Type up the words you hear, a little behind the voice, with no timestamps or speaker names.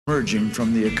emerging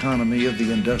from the economy of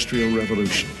the Industrial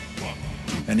Revolution,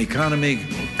 an economy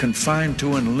confined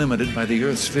to and limited by the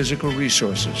Earth's physical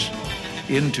resources,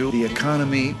 into the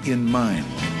economy in mind,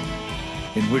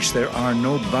 in which there are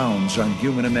no bounds on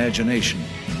human imagination,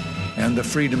 and the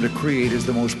freedom to create is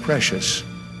the most precious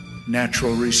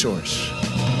natural resource.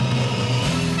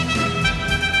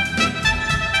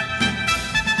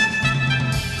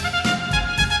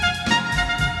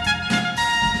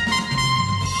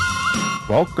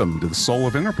 Welcome to the Soul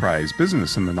of Enterprise,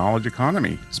 Business in the Knowledge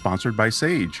Economy, sponsored by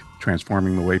SAGE,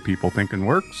 transforming the way people think and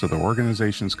work so their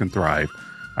organizations can thrive.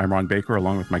 I'm Ron Baker,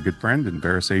 along with my good friend and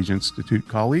VeraSage Institute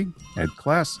colleague, Ed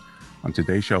Kless. On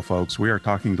today's show, folks, we are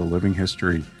talking to living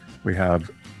history. We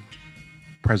have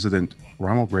President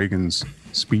Ronald Reagan's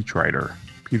speechwriter,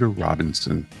 Peter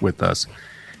Robinson, with us.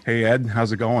 Hey, Ed,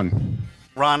 how's it going?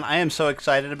 Ron, I am so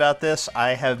excited about this.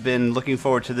 I have been looking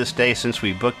forward to this day since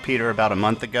we booked Peter about a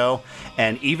month ago.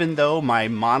 And even though my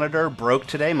monitor broke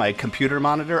today, my computer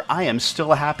monitor, I am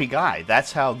still a happy guy.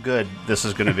 That's how good this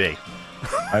is going to be.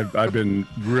 I've been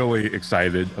really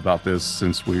excited about this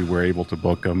since we were able to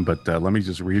book him. But let me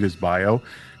just read his bio.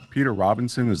 Peter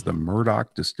Robinson is the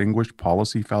Murdoch Distinguished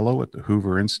Policy Fellow at the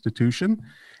Hoover Institution,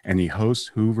 and he hosts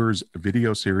Hoover's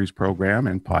video series program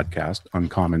and podcast,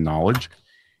 Uncommon Knowledge.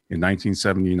 In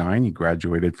 1979, he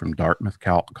graduated from Dartmouth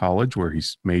College, where he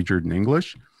majored in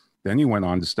English. Then he went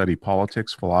on to study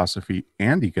politics, philosophy,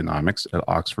 and economics at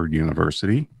Oxford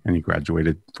University, and he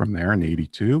graduated from there in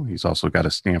 '82. He's also got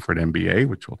a Stanford MBA,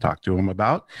 which we'll talk to him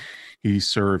about. He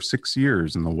served 6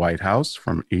 years in the White House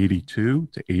from '82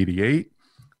 to '88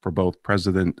 for both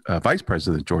Vice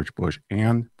President George Bush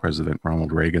and President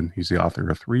Ronald Reagan. He's the author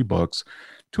of 3 books,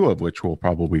 2 of which we'll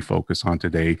probably focus on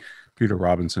today. Peter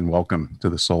Robinson, welcome to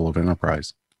the Soul of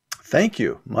Enterprise. Thank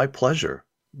you. My pleasure.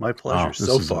 My pleasure.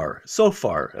 So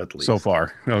far, at least. So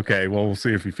far. Okay. Well, we'll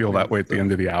see if you feel that way at the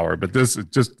end of the hour. But this is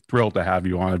just thrilled to have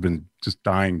you on. I've been just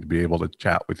dying to be able to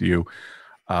chat with you.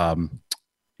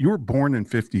 You were born in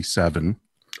 1957.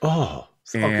 Oh,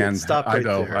 and okay, stop right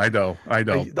there. I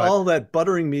know. All that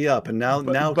buttering me up, and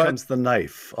now comes the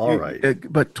knife. All right.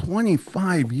 But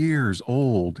 25 years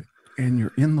old, and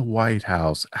you're in the White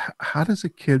House. How does a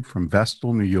kid from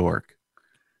Vestal, New York,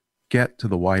 get to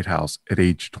the White House at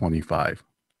age 25?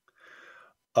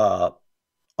 On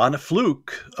a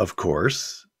fluke, of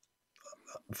course.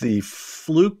 The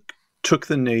fluke took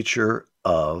the nature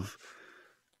of,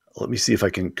 let me see if I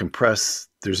can compress.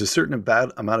 There's a certain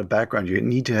amount of background you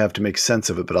need to have to make sense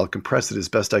of it, but I'll compress it as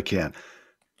best I can.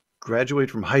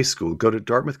 Graduate from high school, go to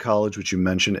Dartmouth College, which you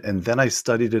mentioned, and then I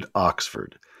studied at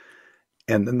Oxford.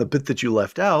 And then the bit that you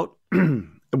left out,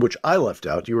 which I left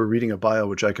out, you were reading a bio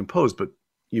which I composed, but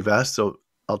you've asked, so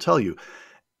I'll tell you.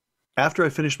 After I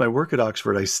finished my work at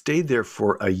Oxford, I stayed there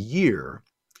for a year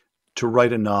to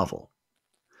write a novel.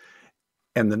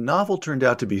 And the novel turned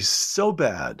out to be so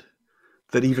bad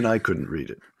that even I couldn't read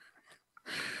it.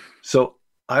 So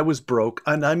I was broke,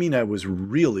 and I mean I was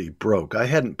really broke. I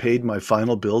hadn't paid my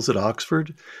final bills at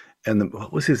Oxford. And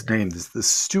what was his name? The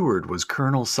steward was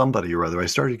Colonel somebody or other. I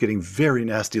started getting very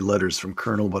nasty letters from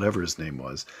Colonel whatever his name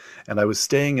was. And I was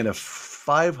staying in a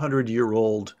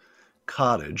 500-year-old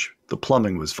cottage. The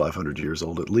plumbing was 500 years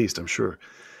old at least, I'm sure.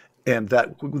 And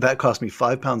that cost me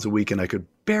 £5 a week, and I could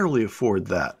barely afford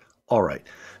that. All right.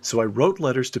 So I wrote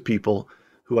letters to people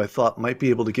who I thought might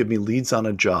be able to give me leads on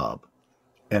a job.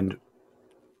 And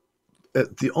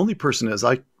the only person, as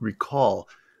I recall,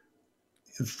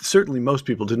 certainly most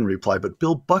people didn't reply, but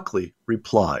Bill Buckley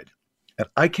replied. And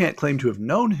I can't claim to have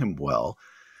known him well,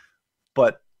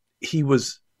 but he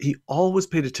always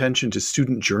paid attention to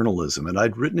student journalism. And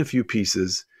I'd written a few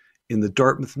pieces in the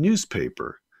Dartmouth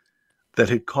newspaper that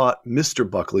had caught Mr.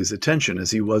 Buckley's attention, as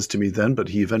he was to me then, but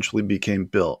he eventually became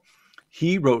Bill.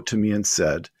 He wrote to me and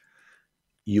said,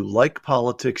 "You like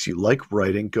politics, you like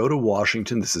writing, go to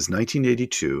Washington." This is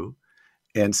 1982.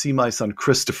 And see my son,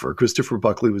 Christopher. Christopher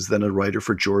Buckley was then a writer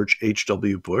for George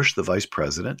H.W. Bush, the vice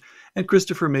president. And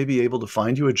Christopher may be able to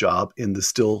find you a job in the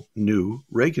still new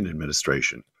Reagan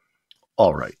administration.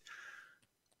 All right.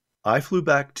 I flew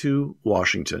back to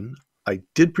Washington. I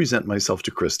did present myself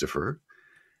to Christopher.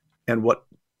 And what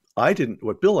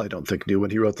Bill, I don't think, knew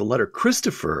when he wrote the letter,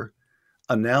 Christopher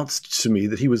announced to me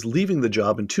that he was leaving the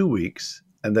job in 2 weeks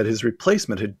and that his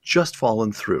replacement had just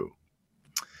fallen through.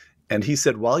 And he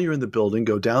said, while you're in the building,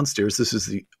 go downstairs. This is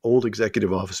the old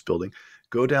executive office building.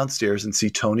 Go downstairs and see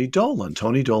Tony Dolan.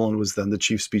 Tony Dolan was then the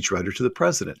chief speechwriter to the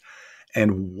president.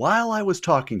 And while I was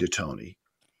talking to Tony,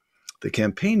 the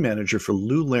campaign manager for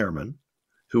Lou Lehrman,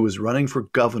 who was running for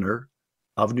governor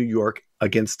of New York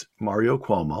against Mario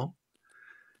Cuomo,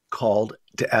 called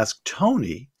to ask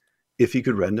Tony if he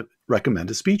could recommend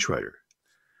a speechwriter.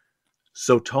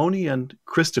 So Tony and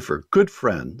Christopher, good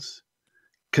friends,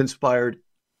 conspired.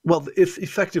 Well, if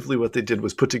effectively what they did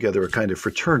was put together a kind of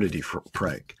fraternity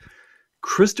prank.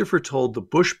 Christopher told the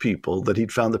Bush people that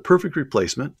he'd found the perfect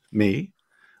replacement, me,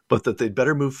 but that they'd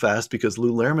better move fast because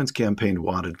Lou Lehrman's campaign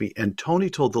wanted me. And Tony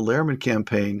told the Lehrman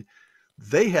campaign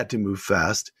they had to move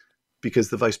fast because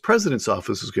the vice president's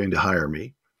office was going to hire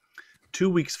me. 2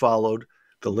 weeks followed.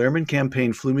 The Lehrman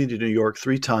campaign flew me to New York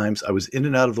 3 times. I was in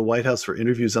and out of the White House for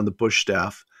interviews on the Bush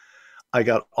staff. I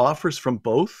got offers from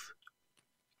both.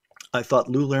 I thought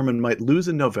Lou Lehrman might lose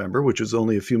in November, which was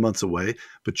only a few months away,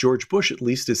 but George Bush at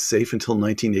least is safe until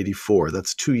 1984.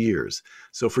 That's 2 years.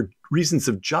 So for reasons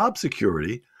of job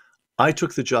security, I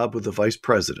took the job with the vice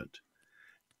president.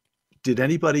 Did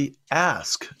anybody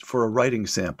ask for a writing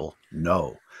sample?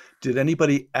 No. Did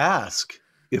anybody ask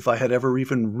if I had ever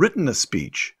even written a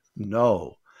speech?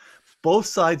 No. Both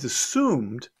sides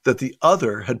assumed that the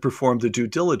other had performed the due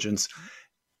diligence.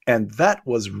 And that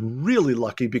was really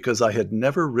lucky because I had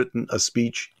never written a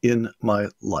speech in my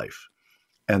life.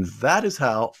 And that is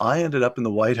how I ended up in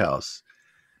the White House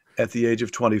at the age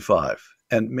of 25.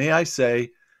 And may I say,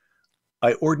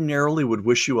 I ordinarily would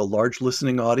wish you a large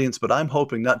listening audience, but I'm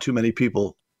hoping not too many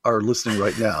people are listening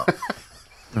right now.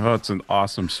 Oh, it's an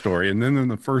awesome story. And then in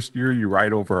the first year, you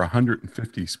write over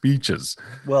 150 speeches.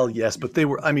 Well, yes, but they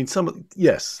were,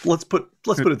 yes, let's put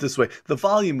it this way. The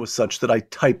volume was such that I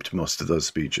typed most of those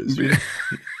speeches.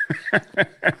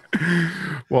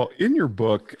 Well, in your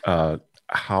book,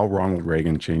 How Ronald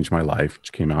Reagan Changed My Life,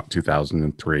 which came out in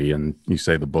 2003, and you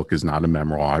say the book is not a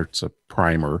memoir, it's a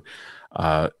primer.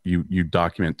 You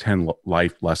document 10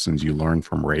 life lessons you learned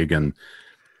from Reagan.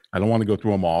 I don't want to go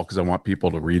through them all because I want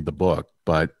people to read the book,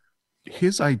 but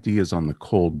his ideas on the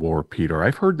Cold War, Peter,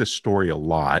 I've heard this story a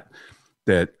lot,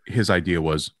 that his idea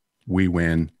was we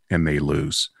win and they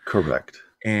lose. Correct.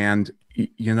 And,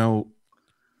 you know,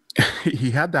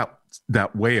 he had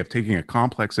that way of taking a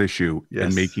complex issue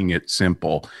and making it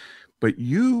simple. But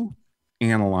you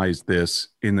analyzed this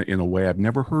in a way I've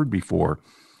never heard before.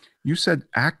 You said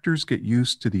actors get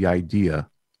used to the idea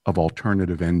of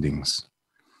alternative endings.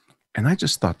 And I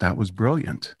just thought that was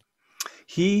brilliant.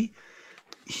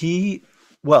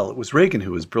 Well, it was Reagan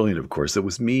who was brilliant, of course. It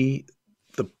was me.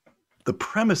 The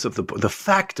premise of the book, the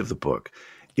fact of the book,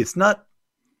 it's not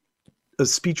a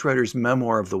speechwriter's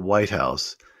memoir of the White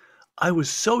House. I was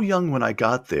so young when I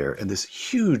got there, and this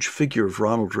huge figure of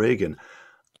Ronald Reagan,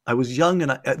 I was young,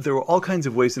 and there were all kinds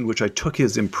of ways in which I took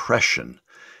his impression.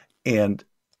 And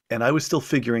I was still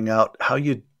figuring out how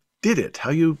you did it, how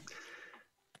you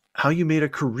made a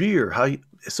career,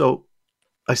 so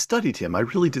I studied him. I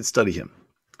really did study him.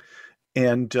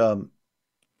 And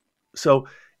so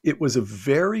it was a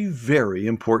very, very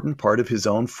important part of his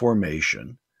own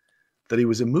formation that he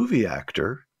was a movie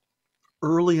actor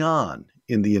early on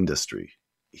in the industry.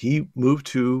 He moved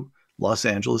to Los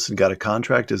Angeles and got a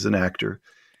contract as an actor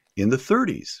in the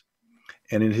 30s.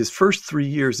 And in his first 3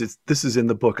 years, this is in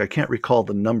the book, I can't recall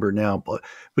the number now, but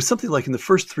it was something like in the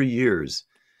first 3 years,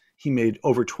 he made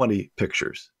over 20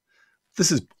 pictures.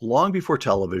 This is long before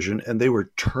television, and they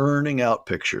were turning out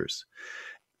pictures.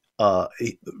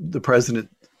 The president,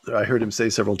 I heard him say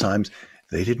several times,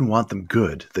 they didn't want them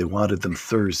good. They wanted them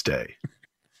Thursday.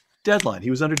 Deadline. He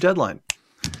was under deadline.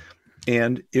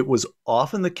 And it was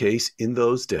often the case in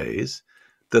those days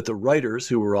that the writers,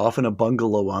 who were often a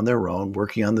bungalow on their own,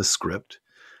 working on the script,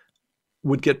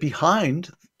 would get behind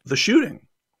the shooting.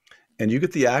 And you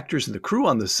get the actors and the crew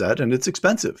on the set, and it's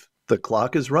expensive. The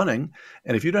clock is running.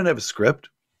 And if you don't have a script,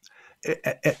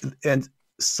 and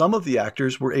some of the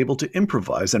actors were able to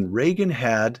improvise, and Reagan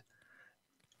had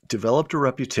developed a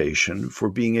reputation for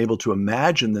being able to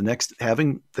imagine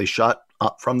they shot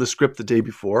from the script the day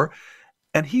before,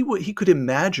 and he could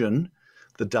imagine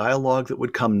the dialogue that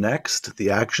would come next,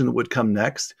 the action that would come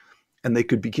next, and they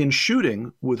could begin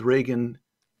shooting with Reagan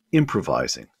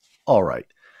improvising. All right.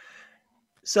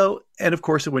 So, and of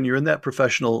course, when you're in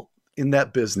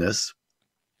that business,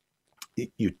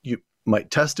 you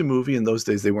might test a movie. In those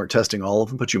days, they weren't testing all of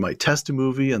them, but you might test a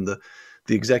movie, and the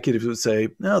executives would say,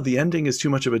 no, the ending is too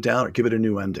much of a downer. Give it a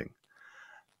new ending.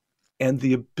 And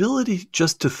the ability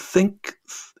just to think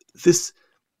this,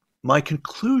 my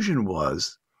conclusion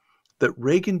was that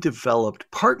Reagan developed,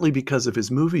 partly because of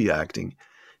his movie acting,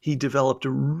 he developed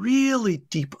a really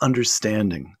deep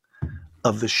understanding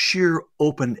of the sheer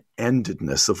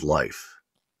open-endedness of life.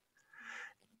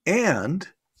 And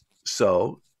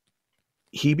so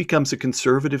he becomes a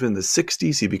conservative in the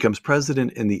 60s, he becomes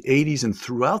president in the 80s, and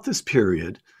throughout this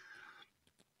period,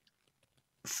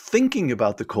 thinking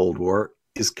about the Cold War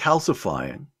is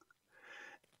calcifying.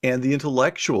 And the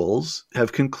intellectuals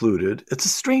have concluded, it's a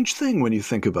strange thing when you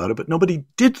think about it, but nobody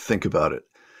did think about it.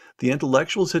 The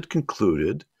intellectuals had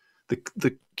concluded,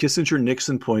 the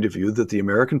Kissinger-Nixon point of view, that the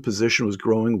American position was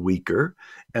growing weaker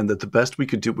and that the best we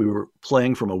could do, we were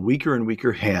playing from a weaker and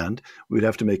weaker hand. We would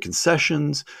have to make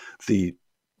concessions. The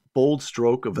bold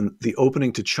stroke of the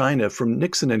opening to China, from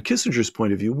Nixon and Kissinger's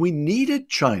point of view, we needed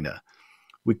China.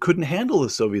 We couldn't handle the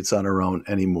Soviets on our own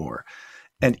anymore.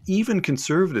 And even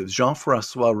conservatives,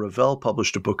 Jean-François Revel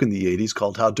published a book in the 80s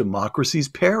called How Democracies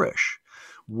Perish.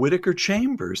 Whittaker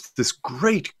Chambers, this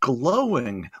great,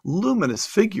 glowing, luminous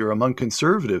figure among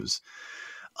conservatives,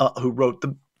 who wrote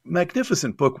the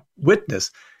magnificent book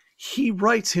Witness, he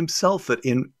writes himself that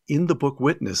in the book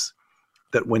Witness,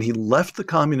 that when he left the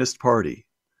Communist Party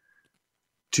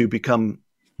to become,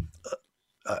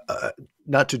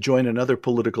 not to join another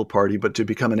political party, but to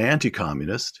become an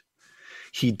anti-communist,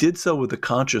 he did so with the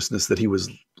consciousness that he was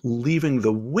leaving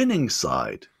the winning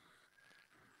side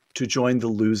to join the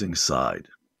losing side.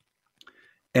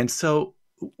 And so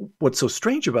what's so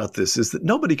strange about this is that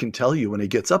nobody can tell you when he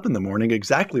gets up in the morning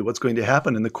exactly what's going to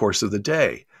happen in the course of the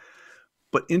day.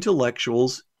 But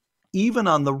intellectuals, even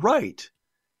on the right,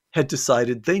 had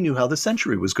decided they knew how the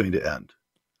century was going to end,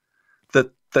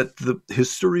 that the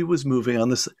history was moving on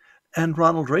this. And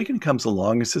Ronald Reagan comes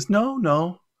along and says,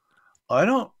 no, I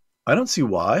don't see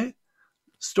why.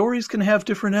 Stories can have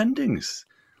different endings.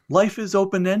 Life is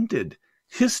open-ended.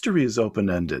 History is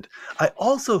open-ended. I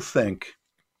also think,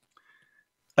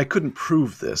 I couldn't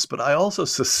prove this, but I also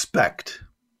suspect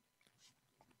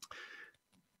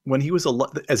when he was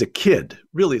as a kid,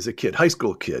 high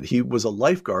school kid, he was a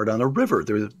lifeguard on a river.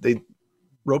 They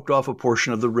roped off a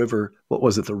portion of the river. What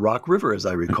was it? The Rock River, as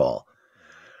I recall.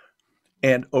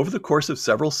 And over the course of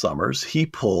several summers, he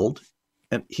pulled,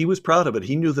 and he was proud of it.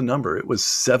 He knew the number. It was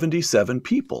 77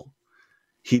 people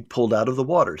he'd pulled out of the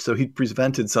water. So he'd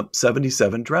prevented some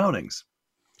 77 drownings.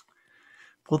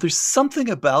 Well, there's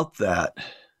something about that.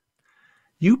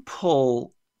 You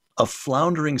pull a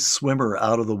floundering swimmer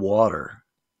out of the water,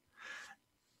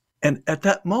 and at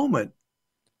that moment,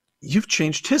 you've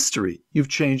changed history. You've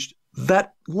changed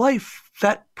that life,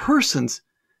 that person's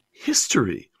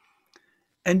history.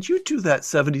 And you do that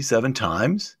 77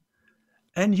 times,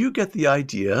 and you get the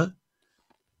idea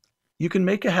you can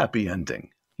make a happy ending.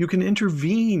 You can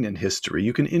intervene in history.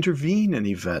 You can intervene in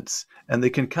events, and they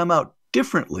can come out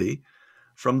differently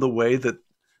from the way that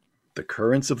the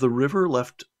currents of the river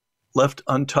left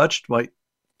untouched might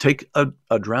take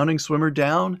a drowning swimmer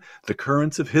down, the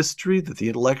currents of history that the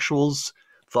intellectuals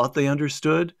thought they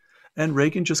understood. And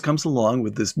Reagan just comes along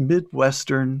with this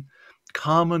Midwestern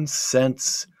common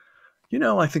sense,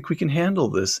 I think we can handle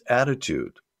this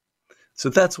attitude. So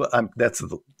that's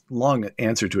the long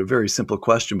answer to a very simple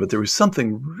question, but there was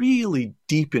something really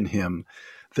deep in him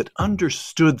that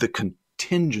understood the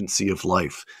contingency of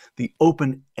life, the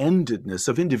open-endedness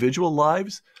of individual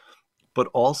lives, but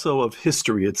also of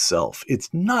history itself. It's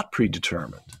not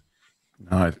predetermined.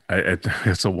 No,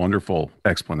 it's a wonderful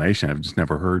explanation. I've just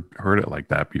never heard it like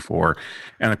that before.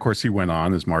 And of course, he went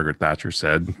on, as Margaret Thatcher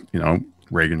said,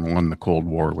 Reagan won the Cold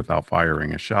War without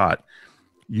firing a shot.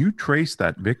 You trace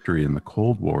that victory in the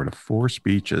Cold War to 4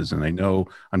 speeches. And I know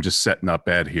I'm just setting up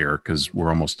Ed here because we're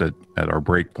almost at our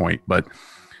break point, but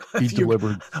he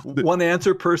delivered one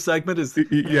answer per segment.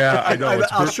 Yeah, I know.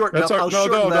 I'll shorten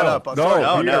that up.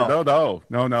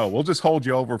 No. We'll just hold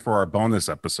you over for our bonus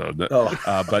episode.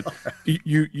 But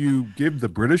you give the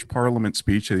British Parliament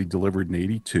speech that he delivered in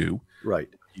 1982. Right.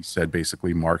 He said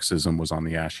basically Marxism was on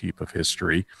the ash heap of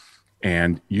history.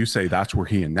 And you say that's where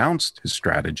he announced his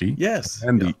strategy. Yes.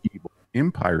 And the Evil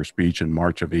Empire speech in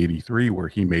March of 1983, where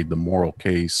he made the moral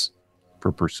case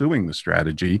for pursuing the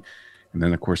strategy. And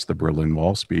then, of course, the Berlin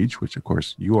Wall speech, which, of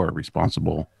course, you are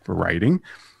responsible for writing,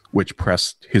 which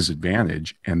pressed his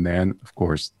advantage. And then, of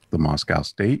course, the Moscow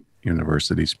State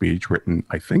University speech written,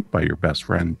 I think, by your best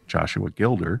friend, Joshua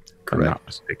Gilder, if I'm not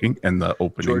mistaken. And the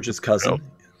opening. George's cousin.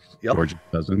 Yep. George's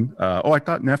cousin. I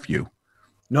thought nephew.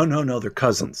 No, they're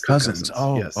cousins. Cousins.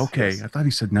 Oh, yes, okay. Yes. I thought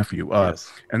he said nephew. Yes.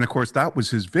 And of course, that was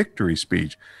his victory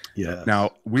speech. Yeah.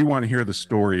 Now, we want to hear the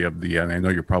story of and I know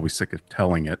you're probably sick of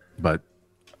telling it, but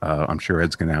I'm sure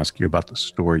Ed's going to ask you about the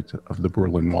story of the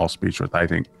Berlin Wall speech, which I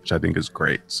think is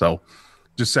great. So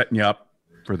just setting you up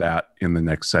for that in the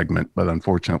next segment. But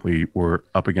unfortunately, we're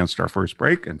up against our first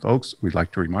break. And folks, we'd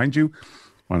like to remind you,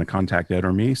 want to contact Ed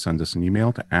or me, send us an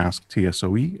email to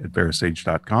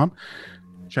asktsoe@verisage.com.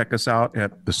 Check us out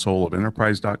at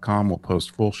thesoulofenterprise.com. We'll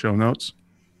post full show notes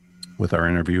with our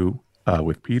interview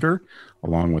with Peter,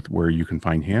 along with where you can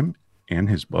find him and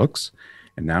his books.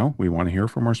 And now we want to hear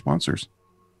from our sponsors.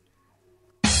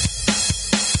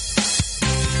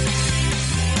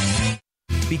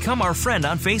 Become our friend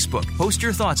on Facebook. Post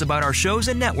your thoughts about our shows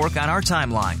and network on our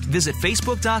timeline. Visit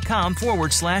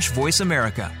facebook.com/Voice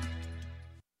America.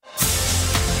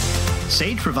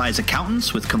 Sage provides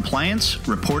accountants with compliance,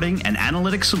 reporting, and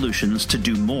analytic solutions to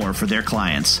do more for their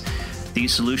clients.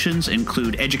 These solutions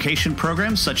include education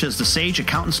programs such as the Sage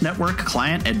Accountants Network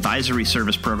Client Advisory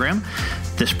Service Program.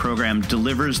 This program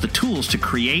delivers the tools to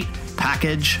create,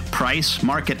 package, price,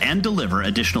 market, and deliver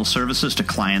additional services to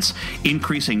clients,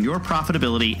 increasing your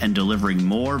profitability and delivering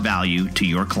more value to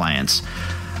your clients.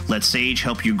 Let Sage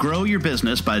help you grow your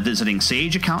business by visiting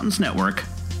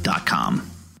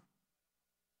sageaccountantsnetwork.com.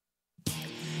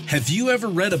 Have you ever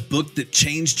read a book that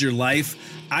changed your life?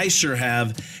 I sure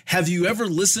have. Have you ever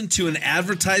listened to an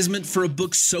advertisement for a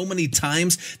book so many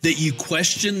times that you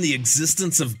question the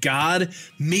existence of God?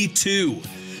 Me too.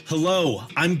 Hello,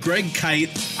 I'm Greg Kite.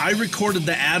 I recorded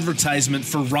the advertisement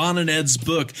for Ron and Ed's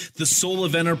book, The Soul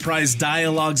of Enterprise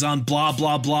Dialogues on blah,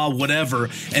 blah, blah, whatever.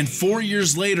 And 4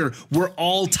 years later, we're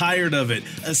all tired of it,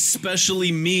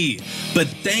 especially me. But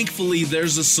thankfully,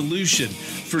 there's a solution.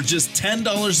 For just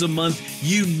 $10 a month,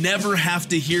 you never have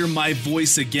to hear my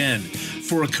voice again.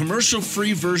 For a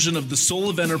commercial-free version of The Soul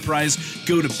of Enterprise,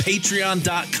 go to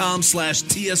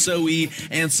patreon.com/TSOE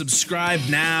and subscribe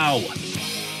now.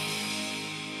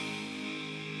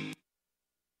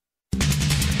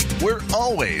 We're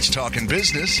always talking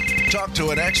business. Talk to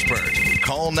an expert.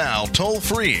 Call now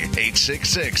toll-free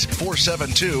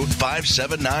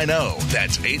 866-472-5790.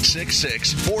 That's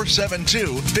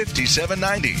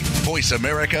 866-472-5790. Voice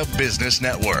America Business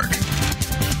Network.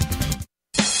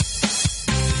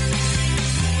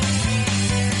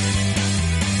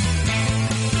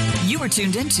 You are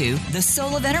tuned into The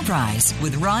Soul of Enterprise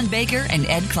with Ron Baker and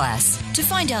Ed Klass. To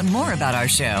find out more about our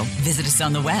show, visit us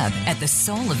on the web at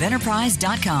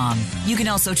thesoulofenterprise.com. You can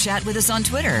also chat with us on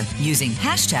Twitter using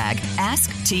hashtag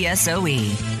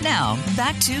AskTSOE. Now,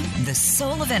 back to The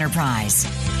Soul of Enterprise.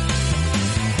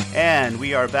 And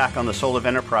we are back on The Soul of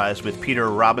Enterprise with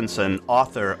Peter Robinson,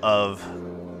 author of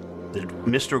the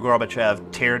Mr.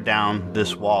 Gorbachev Tear Down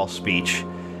This Wall speech.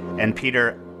 And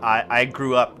Peter, I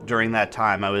grew up during that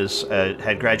time. I was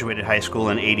had graduated high school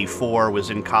in '84,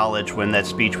 was in college when that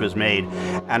speech was made,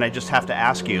 and I just have to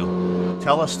ask you,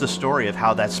 tell us the story of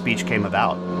how that speech came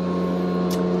about.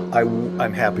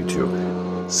 I'm happy to.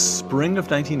 Spring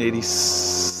of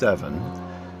 1987,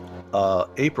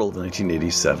 April of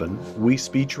 1987, we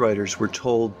speechwriters were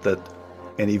told that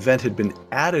an event had been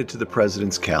added to the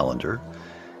president's calendar.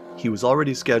 He was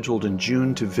already scheduled in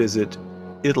June to visit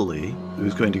Italy. He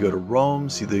was going to go to Rome,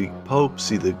 see the Pope,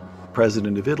 see the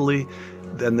President of Italy.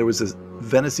 Then there was a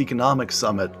Venice Economic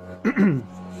Summit,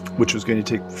 which was going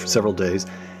to take several days.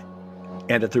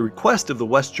 And at the request of the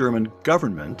West German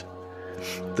government,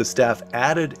 the staff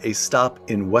added a stop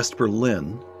in West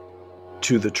Berlin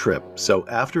to the trip. So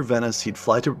after Venice, he'd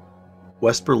fly to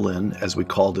West Berlin, as we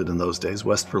called it in those days,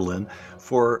 West Berlin,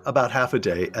 for about half a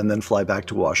day, and then fly back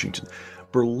to Washington.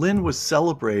 Berlin was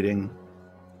celebrating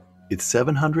its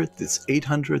 700th, its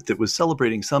 800th. It was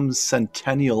celebrating some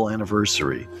centennial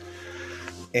anniversary.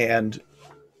 And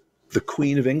the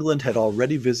Queen of England had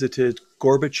already visited.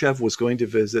 Gorbachev was going to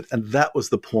visit. And that was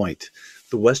the point.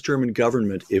 The West German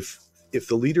government, if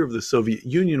the leader of the Soviet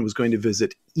Union was going to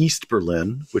visit East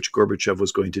Berlin, which Gorbachev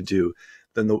was going to do,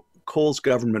 then the Kohl's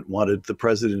government wanted the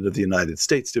President of the United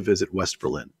States to visit West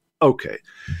Berlin. Okay.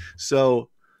 So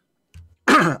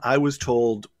I was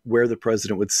told where the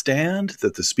president would stand,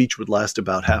 that the speech would last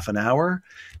about half an hour,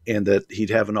 and that he'd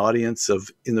have an audience of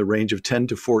in the range of 10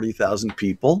 to 40,000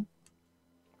 people.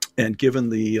 And given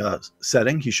the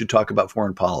setting, he should talk about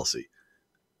foreign policy.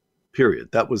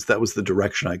 Period. That was the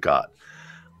direction I got.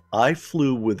 I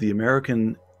flew with the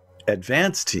American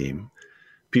advance team,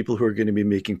 people who are going to be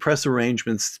making press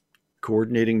arrangements,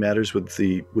 coordinating matters with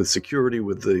security,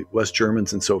 with the West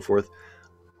Germans and so forth.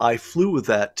 I flew with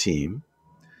that team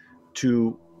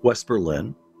to West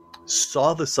Berlin,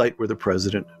 saw the site where the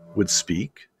president would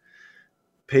speak,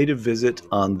 paid a visit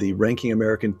on the ranking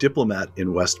American diplomat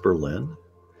in West Berlin,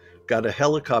 got a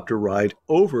helicopter ride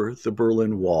over the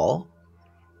Berlin Wall,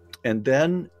 and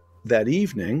then that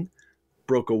evening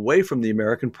broke away from the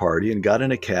American party and got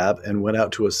in a cab and went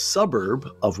out to a suburb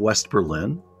of West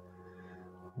Berlin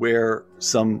where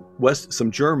some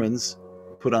Germans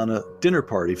put on a dinner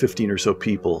party, 15 or so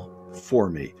people, for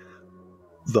me.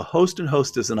 The host and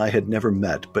hostess and I had never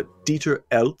met, but Dieter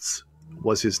Eltz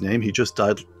was his name. He just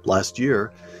died last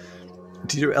year.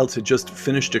 Dieter Eltz had just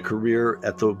finished a career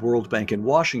at the World Bank in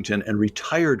Washington and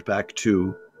retired back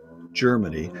to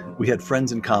Germany. We had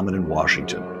friends in common in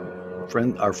Washington.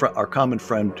 Our common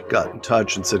friend got in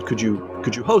touch and said, could you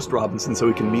host Robinson so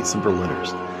we can meet some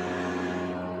Berliners?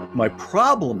 My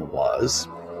problem was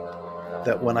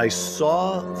that when I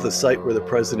saw the site where the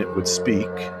president would speak,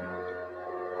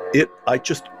 I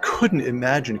just couldn't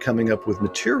imagine coming up with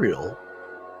material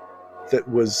that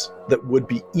would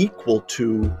be equal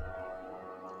to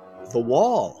the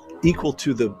wall, equal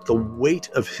to the weight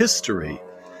of history.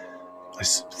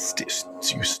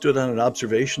 You stood on an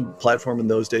observation platform in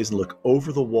those days and looked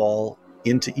over the wall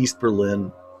into East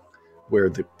Berlin, where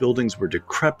the buildings were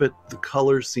decrepit, the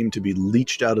colors seemed to be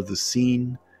leached out of the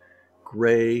scene,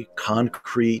 gray,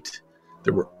 concrete.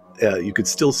 There were you could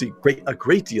still see a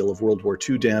great deal of World War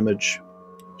II damage,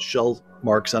 shell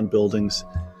marks on buildings,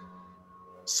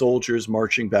 soldiers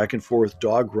marching back and forth,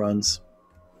 dog runs.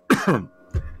 And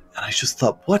I just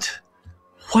thought, what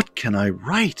can I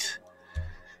write?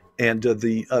 And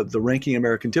the ranking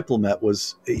American diplomat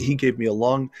he gave me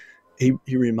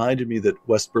he reminded me that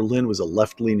West Berlin was a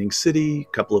left-leaning city,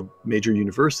 a couple of major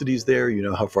universities there. You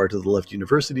know how far to the left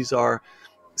universities are.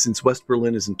 Since West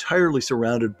Berlin is entirely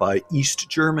surrounded by East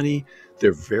Germany,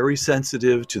 they're very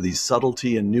sensitive to the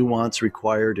subtlety and nuance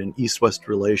required in East-West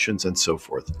relations and so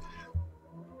forth.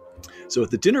 So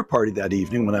at the dinner party that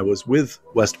evening, when I was with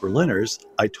West Berliners,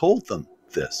 I told them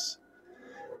this.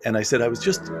 And I said,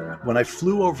 when I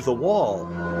flew over the wall,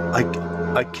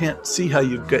 I can't see how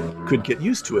you could get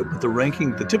used to it. But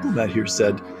the diplomat here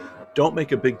said, don't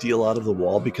make a big deal out of the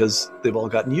wall because they've all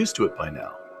gotten used to it by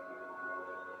now.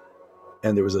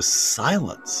 And there was a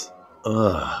silence.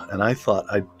 And I thought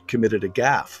I'd committed a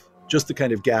gaffe, just the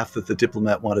kind of gaffe that the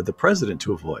diplomat wanted the president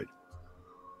to avoid.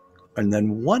 And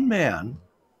then one man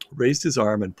raised his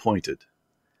arm and pointed.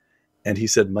 And he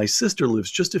said, my sister lives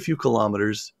just a few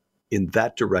kilometers in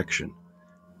that direction.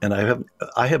 And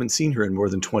I haven't seen her in more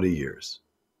than 20 years.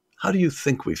 How do you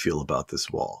think we feel about this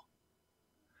wall?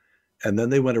 And then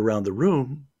they went around the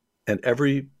room and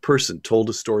every person told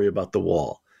a story about the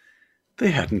wall. They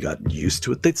hadn't gotten used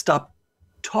to it. They'd stopped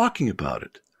talking about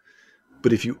it.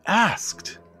 But if you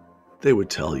asked, they would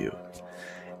tell you.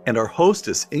 And our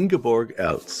hostess, Ingeborg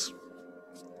Outz,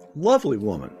 lovely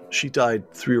woman. She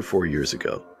died 3 or 4 years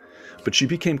ago. But she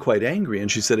became quite angry,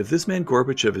 and she said, if this man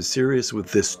Gorbachev is serious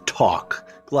with this talk,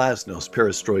 glasnost,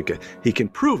 perestroika, he can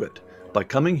prove it by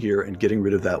coming here and getting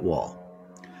rid of that wall.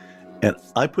 And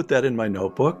I put that in my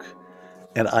notebook,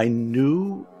 and I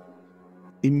knew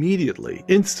immediately,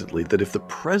 instantly, that if the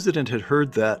president had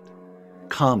heard that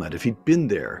comment, if he'd been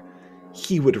there,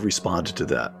 he would have responded to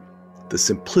that. The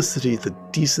simplicity, the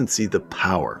decency, the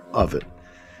power of it.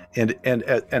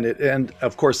 And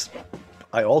of course,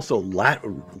 I also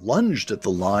lunged at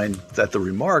the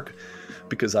remark,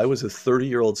 because I was a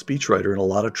 30-year-old speechwriter in a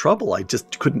lot of trouble. I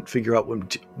just couldn't figure out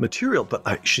what material.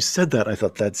 But she said that. I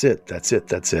thought, that's it.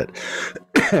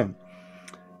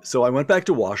 So I went back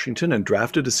to Washington and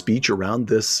drafted a speech around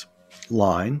this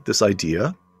line, this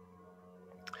idea.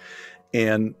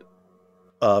 And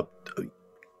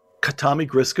Tommy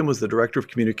Griscom was the director of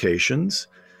communications.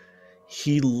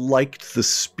 He liked the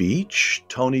speech,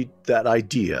 that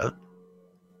idea.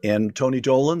 And Tony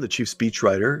Dolan, the chief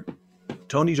speechwriter,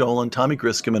 Tommy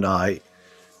Griscom, and I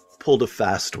pulled a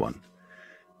fast one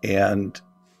and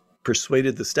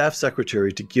persuaded the staff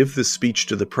secretary to give this speech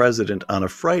to the president on a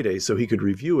Friday so he could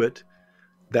review it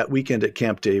that weekend at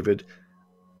Camp David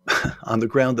on the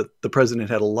ground that the president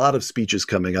had a lot of speeches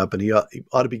coming up and he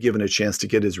ought to be given a chance to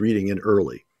get his reading in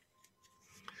early.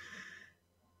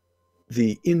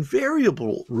 The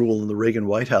invariable rule in the Reagan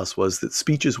White House was that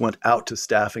speeches went out to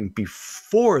staffing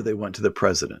before they went to the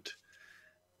president.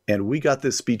 And we got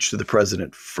this speech to the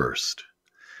president first.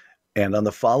 And on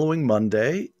the following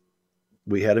Monday,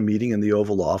 we had a meeting in the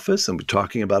Oval Office and we're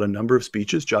talking about a number of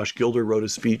speeches. Josh Gilder wrote a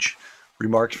speech,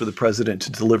 remarks for the president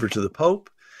to deliver to the Pope.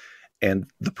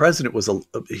 And the president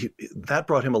that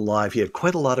brought him alive. He had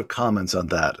quite a lot of comments on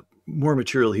that, more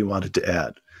material he wanted to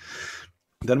add.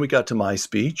 Then we got to my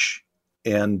speech.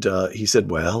 And he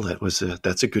said, well,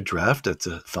 that's a good draft. That's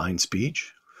a fine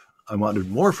speech. I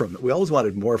wanted more from it. We always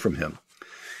wanted more from him.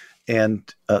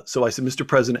 And so I said, Mr.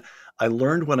 President, I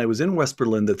learned when I was in West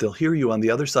Berlin that they'll hear you on the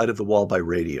other side of the wall by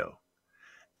radio,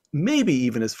 maybe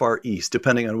even as far east,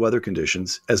 depending on weather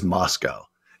conditions, as Moscow.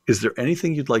 Is there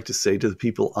anything you'd like to say to the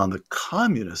people on the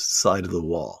communist side of the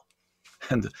wall?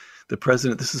 And the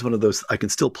president, this is one of those, I can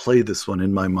still play this one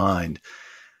in my mind.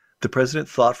 The president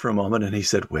thought for a moment and he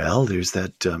said, well, there's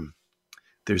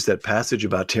that passage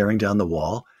about tearing down the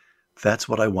wall. That's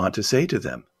what I want to say to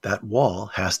them. That wall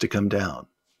has to come down.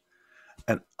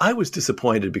 And I was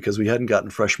disappointed because we hadn't gotten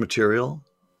fresh material,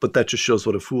 but that just shows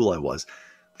what a fool I was.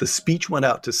 The speech went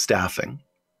out to staffing.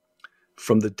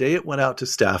 From the day it went out to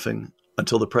staffing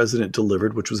until the president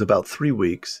delivered, which was about 3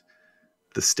 weeks,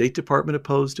 the State Department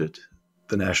opposed it.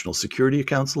 The National Security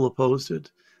Council opposed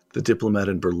it. The diplomat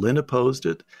in Berlin opposed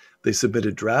it. They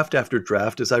submitted draft after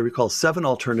draft, as I recall, 7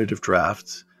 alternative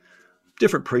drafts,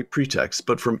 different pretexts,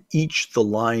 but from each the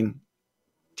line,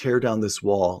 tear down this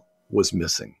wall, was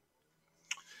missing.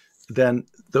 Then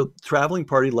the traveling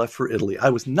party left for Italy. I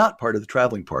was not part of the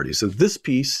traveling party. So this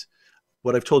piece,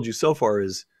 what I've told you so far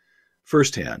is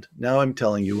firsthand. Now I'm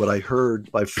telling you what I heard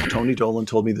by Tony Dolan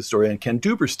told me the story on Ken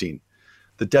Duberstein,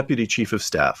 the deputy chief of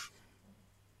staff.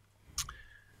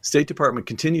 State Department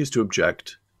continues to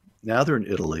object. Now they're in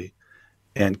Italy.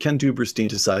 And Ken Duberstein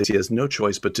decides he has no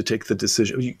choice but to take the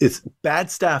decision. It's bad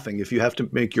staffing if you have to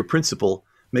make your principal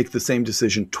make the same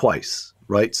decision twice,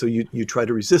 right? So you try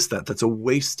to resist that. That's a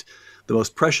waste. The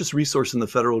most precious resource in the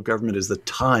federal government is the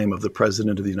time of the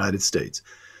President of the United States.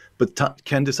 But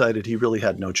Ken decided he really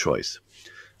had no choice.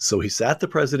 So he sat the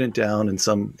president down in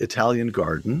some Italian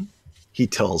garden, he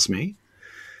tells me,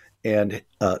 and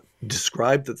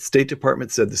described that the State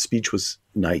Department said the speech was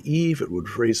naive, it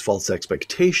would raise false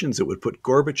expectations, it would put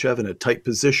Gorbachev in a tight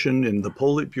position in the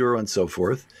Politburo and so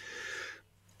forth.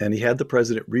 And he had the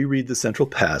president reread the central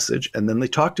passage, and then they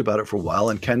talked about it for a while,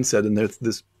 and Ken said, and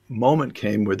this moment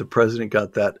came where the president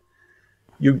got that,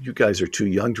 you guys are too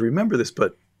young to remember this,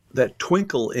 but that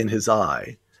twinkle in his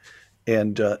eye,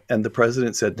 and the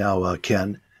president said, now,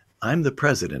 Ken, I'm the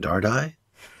president, aren't I?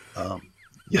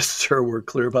 Yes, sir, we're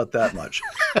clear about that much.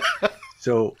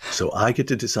 So I get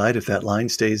to decide if that line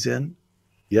stays in?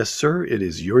 Yes, sir, it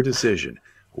is your decision.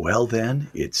 Well, then,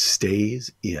 it stays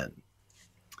in.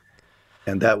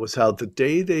 And that was how the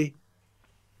day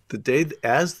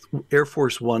as Air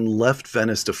Force One left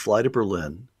Venice to fly to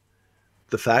Berlin,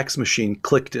 the fax machine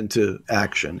clicked into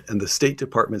action and the State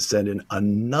Department sent in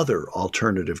another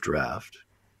alternative draft.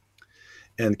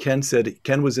 And Ken said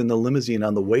Ken was in the limousine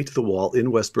on the way to the wall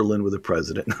in West Berlin with the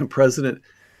president. And the president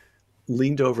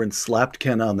leaned over and slapped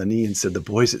Ken on the knee and said, the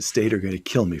boys at State are going to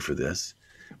kill me for this,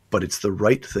 but it's the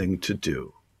right thing to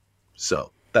do.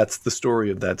 So that's the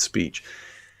story of that speech.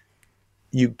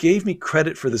 You gave me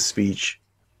credit for the speech,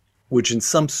 which in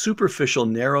some superficial,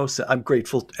 narrow sense, I'm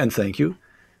grateful and thank you.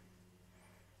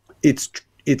 It's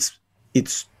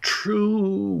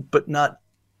true, but not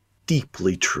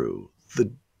deeply true.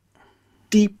 The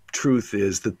deep truth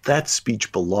is that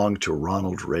speech belonged to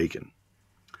Ronald Reagan.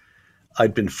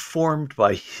 I'd been formed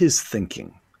by his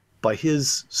thinking, by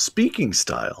his speaking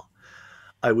style.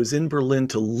 I was in Berlin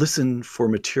to listen for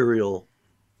material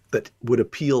that would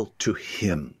appeal to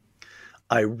him.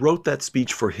 I wrote that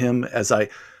speech for him as I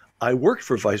worked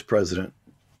for Vice President,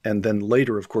 and then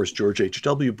later, of course, George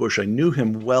H.W. Bush. I knew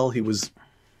him well. He was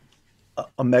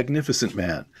a magnificent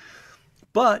man.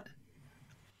 But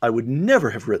I would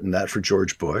never have written that for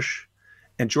George Bush,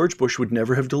 and George Bush would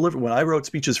never have delivered. When I wrote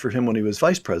speeches for him when he was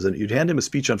vice president, you'd hand him a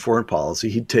speech on foreign policy,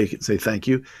 he'd take it and say, thank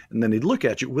you, and then he'd look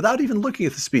at you. Without even looking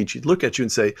at the speech, he'd look at you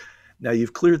and say, now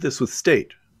you've cleared this with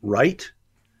State, right?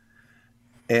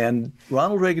 And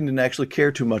Ronald Reagan didn't actually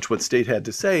care too much what State had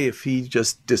to say if he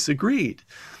just disagreed.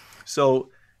 So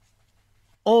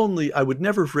I would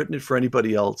never have written it for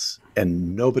anybody else,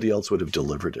 and nobody else would have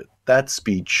delivered it. That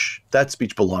speech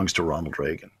belongs to Ronald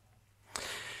Reagan.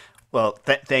 Well,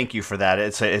 thank you for that.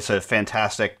 It's a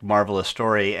fantastic, marvelous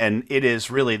story, and it is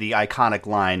really the iconic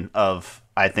line of,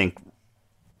 I think,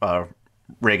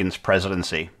 Reagan's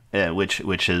presidency,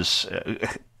 which is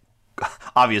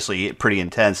obviously pretty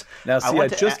intense. Now, see, I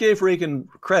just gave Reagan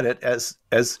credit as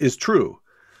is true.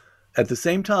 At the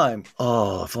same time,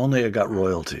 if only I got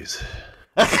royalties.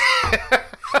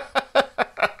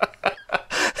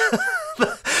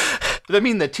 I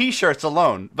mean, the T-shirts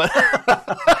alone, but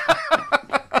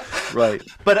right.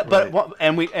 But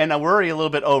I worry a little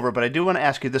bit over. But I do want to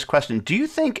ask you this question: do you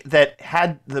think that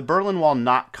had the Berlin Wall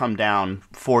not come down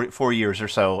 4 years or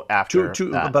so after,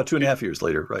 about 2.5 years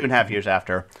later, right? 2.5 years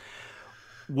after,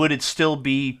 would it still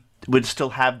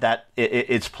have that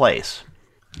its place?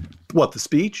 What, the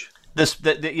speech?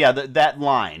 That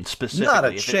line specifically. Not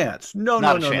a chance. No.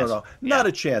 Not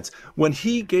a chance. When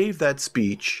he gave that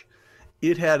speech,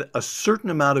 it had a certain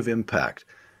amount of impact.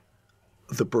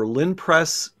 The Berlin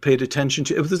press paid attention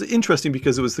to it. It was interesting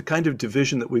because it was the kind of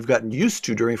division that we've gotten used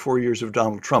to during 4 years of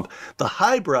Donald Trump. The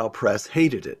highbrow press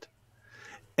hated it,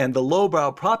 and the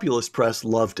lowbrow populist press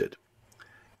loved it.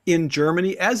 In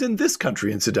Germany, as in this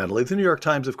country, incidentally, the New York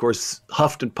Times, of course,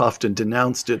 huffed and puffed and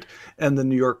denounced it, and the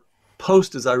New York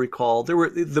Post, as I recall, there were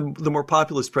the more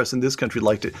populist press in this country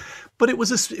liked it, but it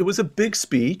was a big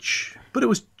speech. But it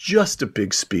was just a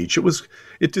big speech.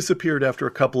 It disappeared after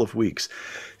a couple of weeks.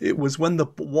 It was when the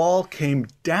wall came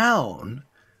down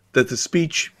that the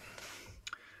speech,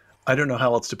 I don't know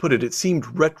how else to put it. It seemed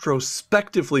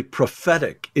retrospectively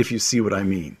prophetic, if you see what I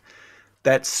mean.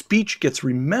 That speech gets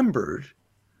remembered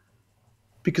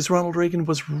because Ronald Reagan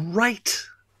was right.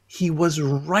 He was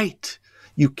right.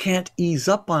 You can't ease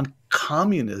up on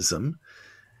communism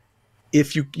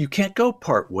if you can't go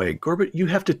part way. Gorbachev, you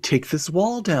have to take this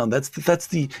wall down. That's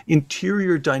the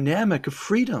interior dynamic of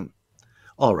freedom.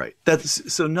 All right.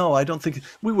 So no, I don't think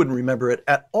we wouldn't remember it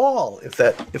at all if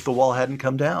the wall hadn't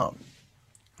come down.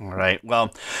 All right.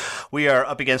 Well, we are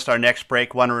up against our next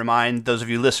break. Want to remind those of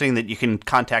you listening that you can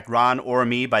contact Ron or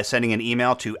me by sending an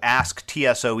email to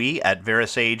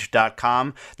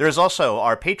asktsoe@verisage.com. There is also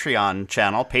our Patreon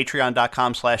channel,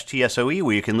 patreon.com/TSOE,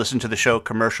 where you can listen to the show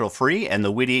commercial free and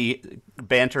the witty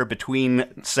banter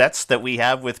between sets that we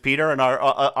have with Peter and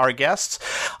our guests.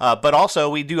 But also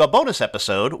we do a bonus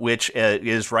episode, which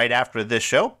is right after this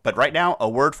show. But right now, a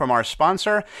word from our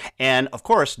sponsor. And of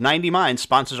course, 90 Minds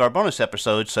sponsors our bonus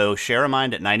episode. So share a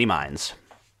mind at 90 Minds.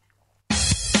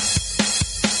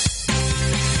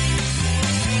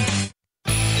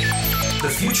 The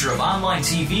future of online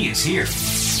TV is here.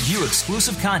 View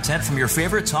exclusive content from your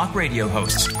favorite talk radio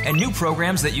hosts and new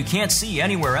programs that you can't see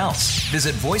anywhere else.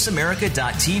 Visit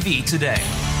voiceamerica.tv today.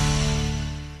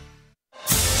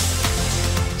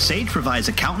 Sage provides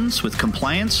accountants with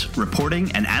compliance,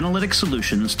 reporting, and analytic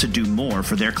solutions to do more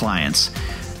for their clients.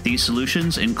 These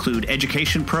solutions include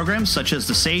education programs such as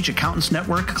the Sage Accountants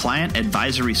Network Client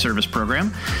Advisory Service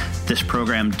Program. This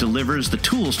program delivers the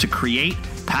tools to create,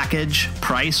 package,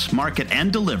 price, market,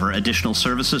 and deliver additional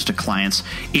services to clients,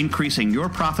 increasing your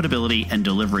profitability and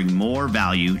delivering more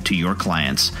value to your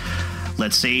clients.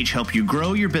 Let Sage help you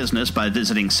grow your business by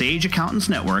visiting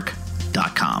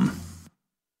sageaccountantsnetwork.com.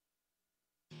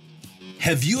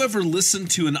 Have you ever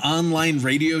listened to an online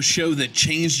radio show that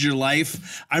changed your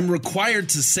life? I'm required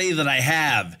to say that I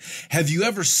have. Have you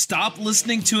ever stopped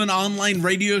listening to an online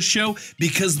radio show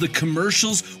because the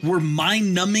commercials were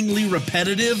mind-numbingly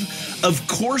repetitive? Of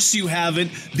course you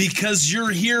haven't, because you're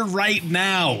here right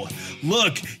now.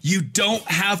 Look, you don't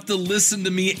have to listen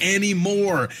to me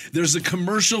anymore. There's a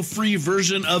commercial-free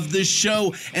version of this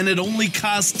show, and it only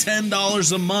costs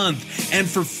 $10 a month. And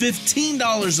for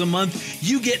 $15 a month,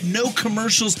 you get no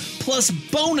commercials plus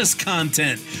bonus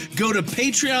content. Go to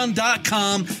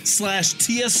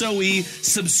patreon.com/TSOE,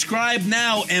 subscribe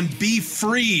now, and be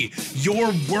free.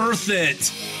 You're worth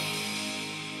it.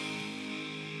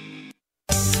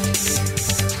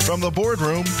 From the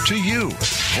boardroom to you,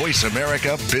 Voice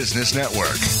America Business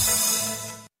Network.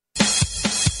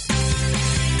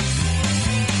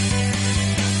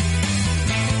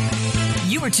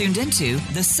 You are tuned into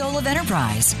The Soul of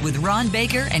Enterprise with Ron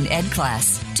Baker and Ed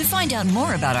Class. To find out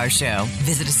more about our show,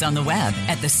 visit us on the web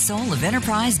at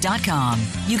thesoulofenterprise.com.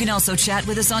 You can also chat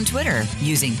with us on Twitter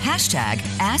using hashtag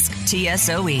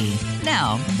AskTSOE.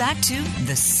 Now, back to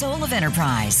The Soul of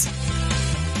Enterprise.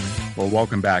 Well,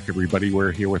 welcome back, everybody.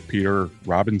 We're here with Peter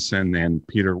Robinson. And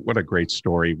Peter, what a great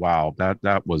story. Wow,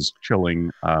 that was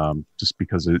chilling, just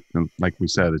because, like we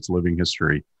said, it's living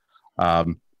history. I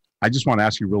just want to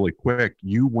ask you really quick.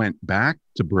 You went back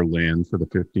to Berlin for the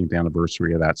 15th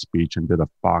anniversary of that speech and did a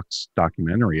Fox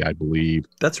documentary, I believe.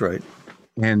 That's right.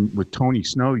 And with Tony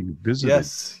Snow, you visited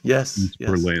yes.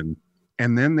 Berlin.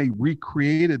 And then they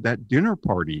recreated that dinner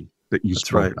party that you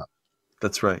spoke of.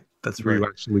 That's right. You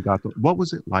actually got what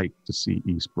was it like to see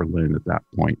East Berlin at that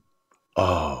point?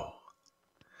 Oh,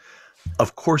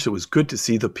 of course, it was good to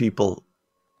see the people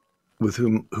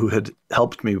who had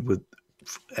helped me with,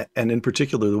 and in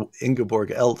particular, Ingeborg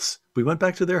Eltz. We went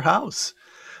back to their house.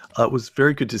 It was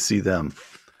very good to see them.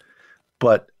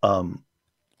 But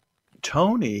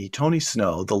Tony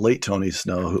Snow, the late Tony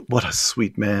Snow, what a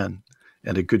sweet man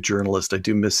and a good journalist. I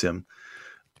do miss him.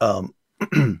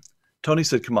 Tony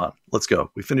said, "Come on, let's go."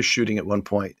 We finished shooting at one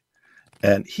point,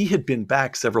 and he had been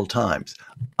back several times.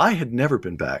 I had never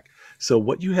been back. So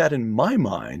what you had in my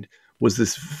mind was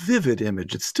this vivid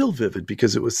image. It's still vivid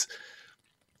because to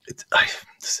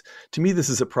me, this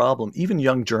is a problem. Even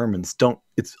young Germans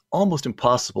it's almost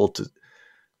impossible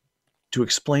to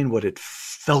explain what it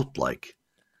felt like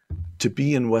to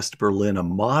be in West Berlin, a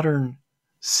modern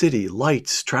city,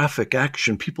 lights, traffic,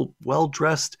 action, people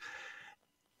well-dressed,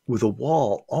 with a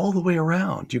wall all the way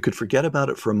around. You could forget about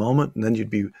it for a moment, and then you'd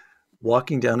be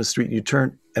walking down a street, and you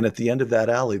turn, and at the end of that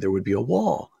alley, there would be a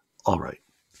wall. All right.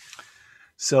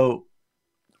 So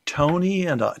Tony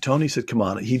said, "Come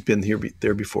on." He'd been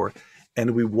there before.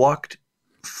 And we walked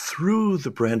through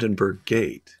the Brandenburg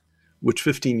Gate, which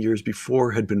 15 years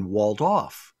before had been walled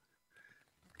off.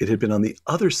 It had been on the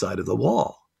other side of the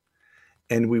wall.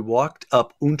 And we walked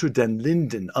up unter den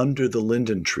Linden, under the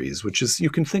linden trees, which is, you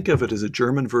can think of it as a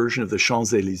German version of the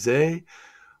Champs-Élysées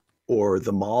or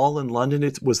the Mall in London.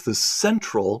 It was the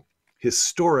central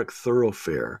historic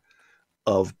thoroughfare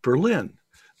of Berlin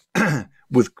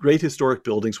with great historic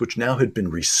buildings, which now had been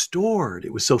restored.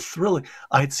 It was so thrilling.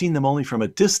 I had seen them only from a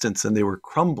distance and they were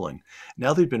crumbling.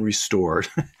 Now they'd been restored.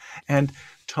 And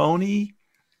Tony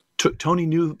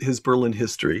knew his Berlin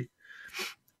history.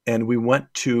 And we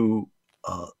went to,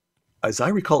 as I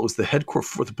recall, it was the headquarters,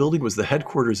 for the building was the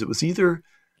headquarters. It was either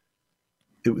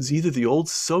the old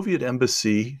Soviet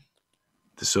embassy,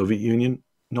 the Soviet Union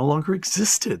no longer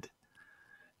existed,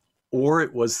 or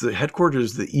it was the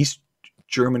headquarters of the East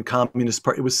German Communist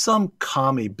Party. It was some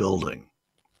commie building.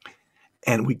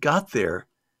 And we got there,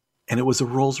 and it was a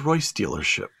Rolls-Royce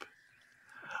dealership.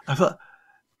 I thought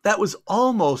that was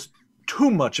almost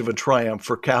too much of a triumph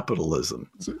for capitalism,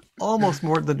 almost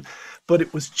more than, but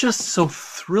it was just so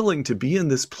thrilling to be in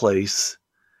this place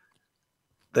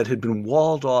that had been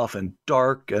walled off and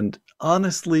dark. And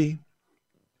honestly,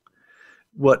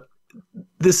 what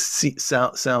this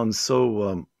sounds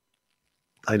so,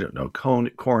 I don't know,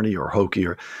 corny or hokey,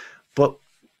 but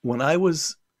when I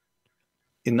was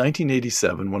in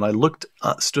 1987, when I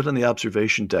stood on the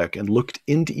observation deck and looked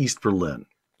into East Berlin,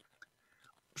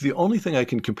 the only thing I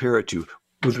can compare it to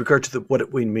with regard to what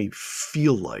it made me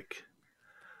feel like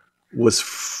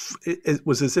it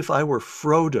was as if I were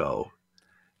Frodo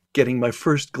getting my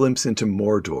first glimpse into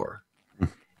Mordor.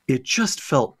 It just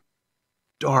felt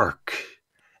dark,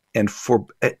 and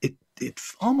it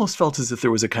almost felt as if there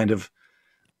was a kind of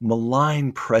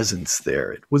malign presence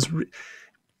there.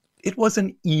 It was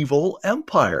an evil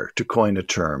empire, to coin a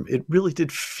term. It really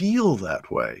did feel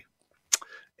that way,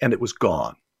 and it was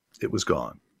gone. It was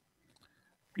gone.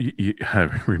 It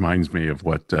reminds me of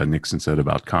what Nixon said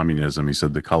about communism. He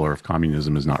said the color of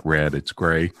communism is not red, it's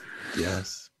gray.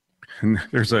 Yes. And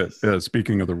there's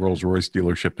speaking of the Rolls-Royce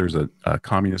dealership, there's a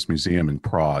communist museum in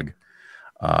Prague,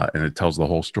 and it tells the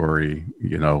whole story,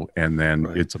 and then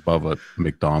It's above a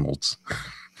McDonald's.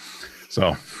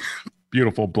 So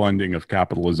beautiful blending of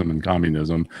capitalism and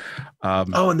communism.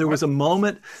 And there was a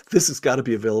moment, this has got to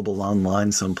be available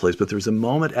online someplace, but there was a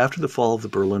moment after the fall of the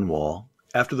Berlin Wall,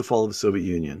 after the fall of the Soviet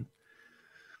Union.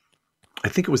 I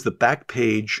think it was the back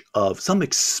page of some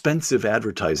expensive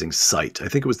advertising site. I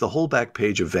think it was the whole back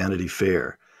page of Vanity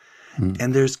Fair.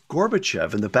 And there's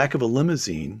Gorbachev in the back of a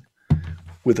limousine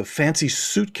with a fancy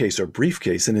suitcase or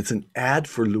briefcase, and it's an ad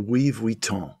for Louis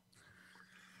Vuitton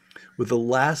with the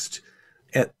last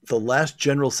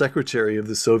general secretary of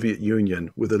the Soviet Union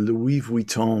with a Louis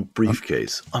Vuitton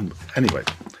briefcase. Anyway.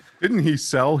 Didn't he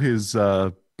sell his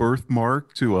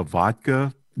birthmark to a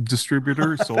vodka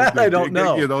distributor? I don't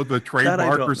know. The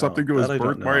trademark or something to his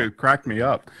birthmark. It cracked me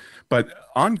up. But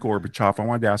on Gorbachev, I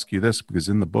wanted to ask you this, because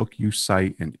in the book you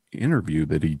cite an interview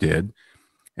that he did,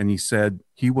 and he said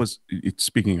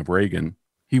speaking of Reagan,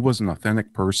 he was an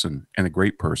authentic person and a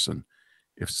great person.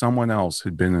 If someone else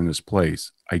had been in his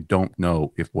place, I don't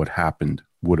know if what happened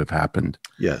would have happened.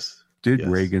 Yes. Did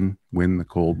Reagan win the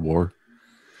Cold War?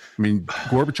 I mean,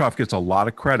 Gorbachev gets a lot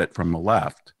of credit from the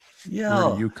left. Yeah.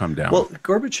 Where do you come down? Well,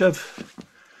 Gorbachev,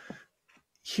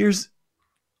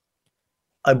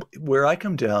 where I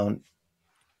come down,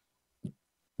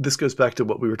 this goes back to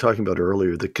what we were talking about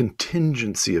earlier, the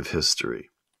contingency of history.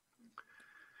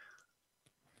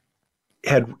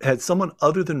 Had someone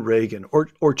other than Reagan,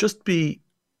 or just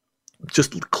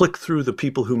click through the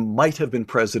people who might have been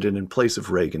president in place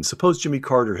of Reagan. Suppose Jimmy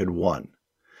Carter had won.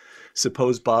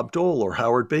 Suppose Bob Dole or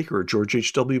Howard Baker or George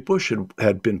H.W. Bush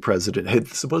had been president.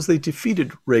 Suppose they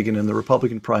defeated Reagan in the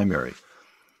Republican primary.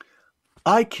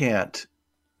 I can't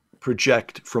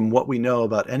project from what we know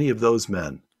about any of those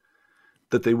men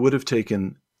that they would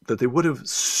have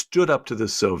stood up to the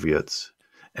Soviets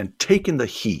and taken the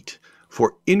heat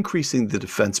for increasing the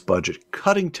defense budget,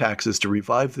 cutting taxes to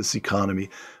revive this economy,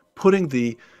 putting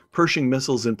the Pershing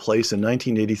missiles in place in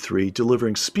 1983,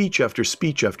 delivering speech after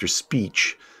speech after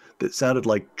speech that sounded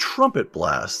like trumpet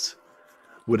blasts.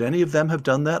 Would any of them have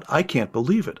done that? I can't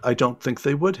believe it. I don't think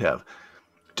they would have.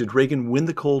 Did Reagan win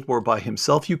the Cold War by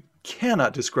himself? You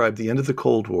cannot describe the end of the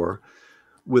Cold War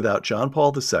without John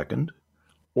Paul II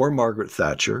or Margaret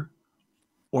Thatcher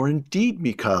or indeed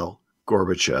Mikhail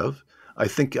Gorbachev. I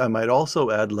think I might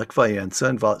also add Lech Walesa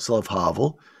and Václav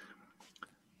Havel.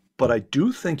 But I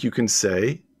do think you can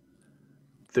say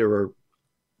there are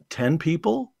 10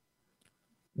 people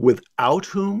without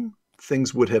whom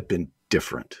things would have been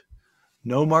different.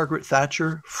 No Margaret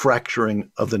Thatcher,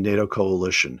 fracturing of the NATO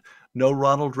coalition. No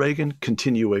Ronald Reagan,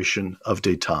 continuation of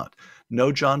détente.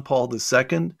 No John Paul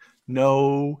II,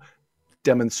 no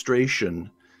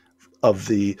demonstration of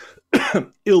the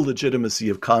illegitimacy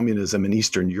of communism in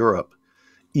Eastern Europe,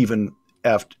 even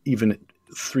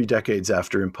 3 decades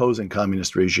after imposing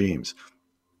communist regimes.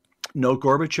 No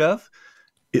Gorbachev,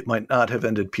 it might not have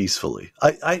ended peacefully.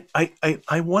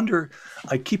 I wonder,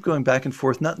 I keep going back and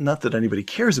forth, not that anybody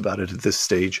cares about it at this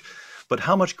stage, but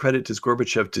how much credit does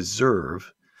Gorbachev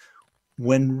deserve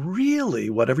when really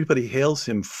what everybody hails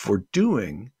him for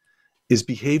doing is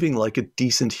behaving like a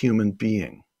decent human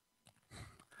being,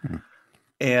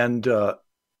 and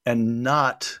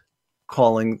not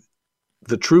calling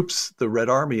the troops, the Red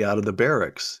Army, out of the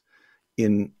barracks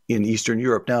in Eastern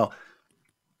Europe. Now,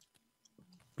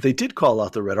 they did call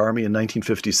out the Red Army in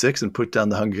 1956 and put down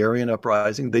the Hungarian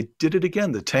uprising. They did it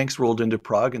again. The tanks rolled into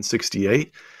Prague in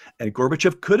 1968, and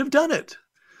Gorbachev could have done it.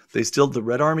 The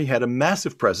Red Army had a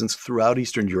massive presence throughout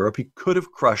Eastern Europe. He could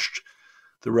have crushed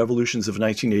the revolutions of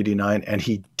 1989, and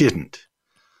he didn't.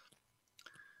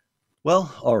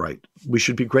 Well, all right. We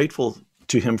should be grateful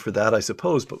to him for that, I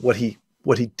suppose. But what he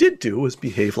did do was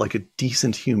behave like a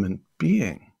decent human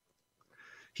being.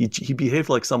 He behaved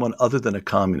like someone other than a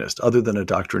communist, other than a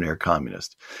doctrinaire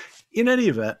communist. In any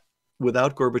event,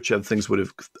 without Gorbachev, things would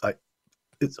have.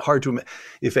 It's hard to imagine.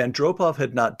 If Andropov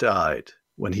had not died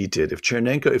when he did, if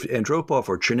Andropov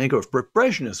or Chernenko, if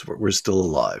Brezhnev were still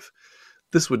alive,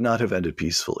 this would not have ended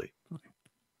peacefully.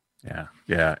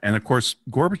 Yeah. And of course,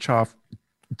 Gorbachev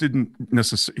didn't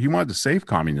necessarily, he wanted to save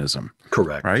communism.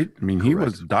 Correct. Right? I mean, he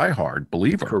was a diehard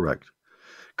believer.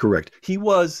 Correct. He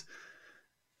was,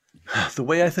 the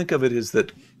way I think of it is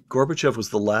that Gorbachev was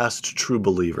the last true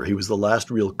believer. He was the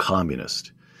last real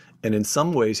communist. And in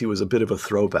some ways, he was a bit of a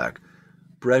throwback.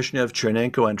 Brezhnev,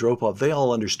 Chernenko, Andropov, they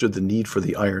all understood the need for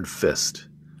the iron fist.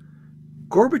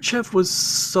 Gorbachev was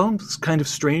some kind of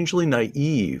strangely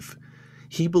naive.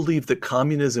 He believed that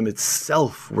communism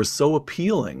itself was so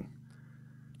appealing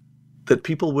that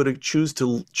people would choose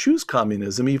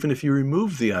communism even if you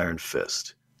removed the iron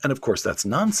fist. And of course, that's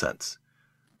nonsense.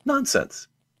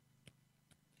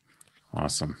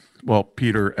 Awesome. Well,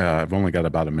 Peter, I've only got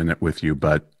about a minute with you,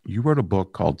 but you wrote a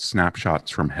book called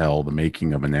Snapshots from Hell, The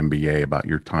Making of an MBA, about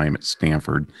your time at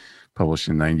Stanford, published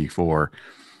in 1994.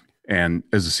 And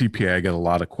as a CPA, I get a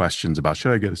lot of questions about,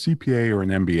 should I get a CPA or an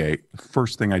MBA? The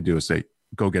first thing I do is say,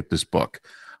 go get this book.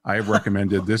 I have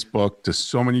recommended this book to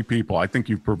so many people. I think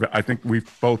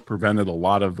we've both prevented a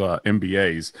lot of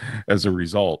MBAs as a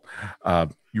result.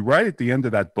 You write at the end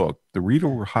of that book, the reader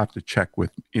will have to check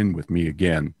in with me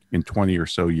again in 20 or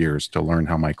so years to learn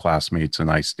how my classmates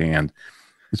and I stand.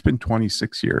 It's been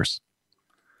 26 years.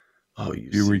 Oh, do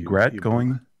you regret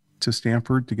going to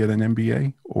Stanford to get an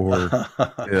MBA, or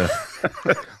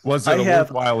was it a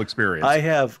worthwhile experience? I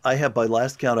have, by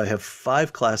last count, I have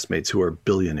 5 classmates who are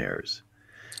billionaires.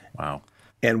 Wow.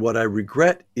 And what I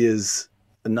regret is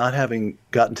not having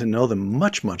gotten to know them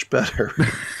much, much better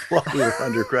while we were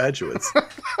undergraduates.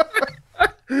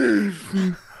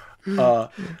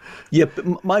 But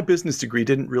my business degree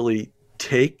didn't really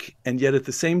take, and yet at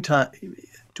the same time,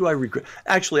 do I regret?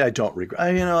 Actually, I don't regret.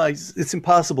 It's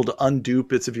impossible to undo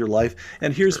bits of your life.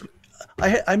 And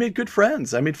I made good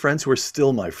friends. I made friends who are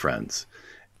still my friends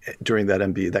during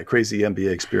that crazy MBA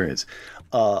experience.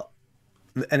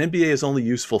 An MBA is only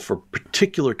useful for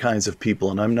particular kinds of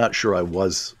people, and I'm not sure I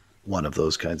was one of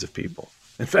those kinds of people.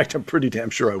 In fact, I'm pretty damn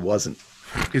sure I wasn't.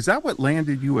 Is that what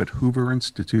landed you at Hoover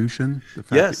Institution? The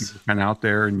fact Yes. that you went out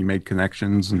there and you made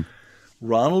connections? And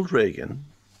Ronald Reagan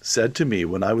said to me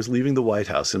when I was leaving the White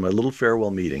House in my little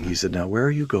farewell meeting, he said, "Now, where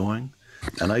are you going?"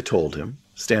 And I told him,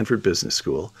 Stanford Business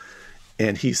School.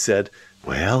 And he said,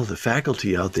 "Well, the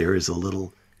faculty out there is a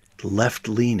little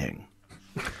left-leaning.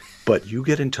 But you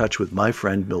get in touch with my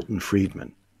friend Milton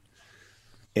Friedman."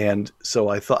 And so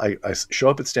I thought, I show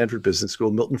up at Stanford Business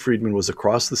School. Milton Friedman was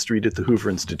across the street at the Hoover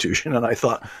Institution. And I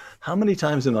thought, how many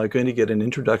times am I going to get an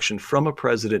introduction from a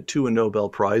president to a Nobel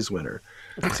Prize winner?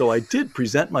 So I did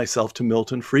present myself to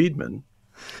Milton Friedman,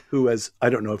 who, I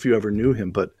don't know if you ever knew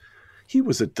him, but he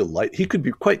was a delight. He could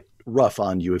be quite rough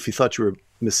on you if he thought you were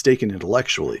mistaken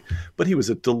intellectually, but he was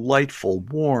a delightful,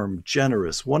 warm,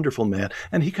 generous, wonderful man.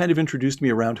 And he kind of introduced me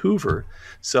around Hoover.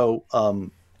 So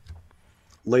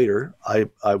later,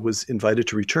 I was invited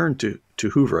to return to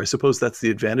Hoover. I suppose that's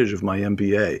the advantage of my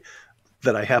MBA,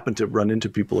 that I happened to run into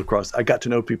people I got to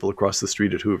know people across the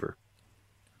street at Hoover.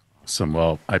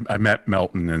 Well, I met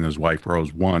Melton and his wife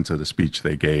Rose once at a speech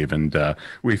they gave, and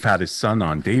we've had his son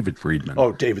on, David Friedman.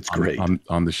 Oh, David's great.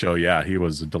 On the show. Yeah, he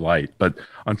was a delight. But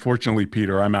unfortunately,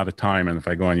 Peter, I'm out of time, and if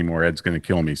I go anymore, Ed's going to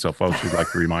kill me. So folks, we'd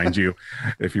like to remind you,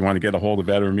 if you want to get a hold of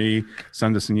Ed or me,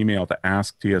 send us an email to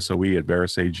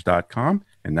asktsoe@verisage.com.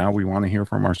 And now we want to hear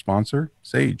from our sponsor,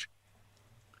 Sage.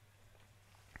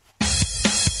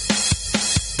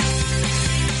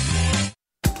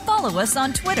 follow us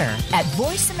on Twitter at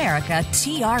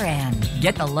VoiceAmericaTRN.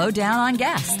 Get the lowdown on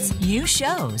guests, new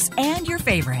shows, and your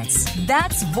favorites.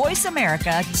 That's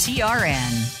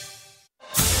VoiceAmericaTRN.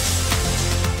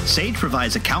 Sage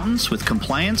provides accountants with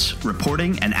compliance,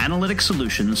 reporting, and analytic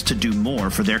solutions to do more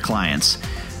for their clients.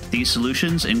 These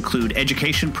solutions include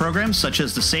education programs such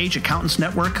as the Sage Accountants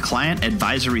Network Client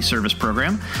Advisory Service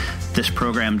Program. This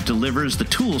program delivers the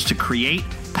tools to create,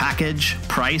 package,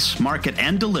 price, market,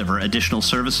 and deliver additional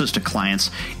services to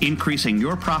clients, increasing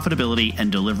your profitability and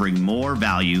delivering more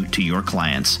value to your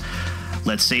clients.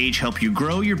 Let Sage help you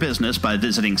grow your business by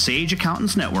visiting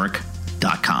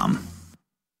sageaccountantsnetwork.com.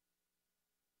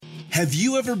 Have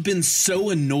you ever been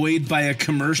so annoyed by a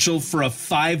commercial for a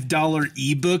 $5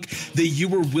 ebook that you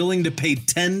were willing to pay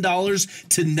 $10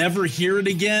 to never hear it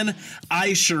again?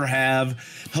 I sure have.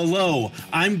 Hello,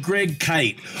 I'm Greg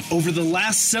Kite. Over the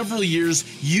last several years,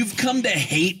 you've come to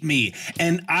hate me,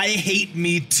 and I hate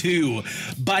me too.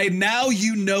 By now,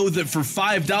 you know that for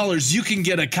 $5, you can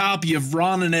get a copy of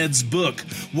Ron and Ed's book.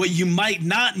 What you might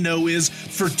not know is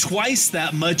for twice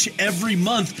that much every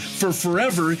month for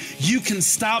forever, you can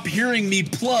stop hearing me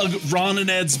plug Ron and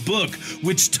Ed's book,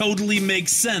 which totally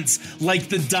makes sense, like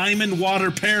the Diamond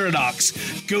Water Paradox.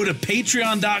 Go to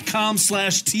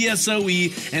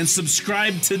patreon.com/TSOE and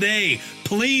subscribe today.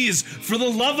 Please, for the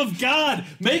love of God,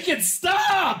 make it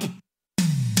stop!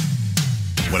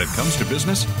 When it comes to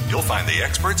business, you'll find the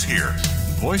experts here.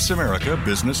 Voice America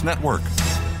Business Network.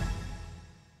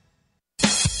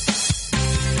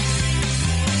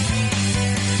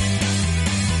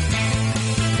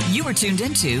 You are tuned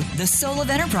into The Soul of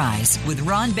Enterprise with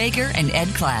Ron Baker and Ed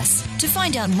Kless. To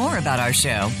find out more about our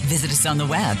show, visit us on the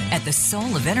web at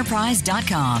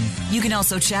thesoulofenterprise.com. You can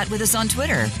also chat with us on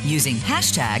Twitter using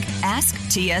hashtag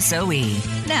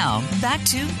AskTSOE. Now, back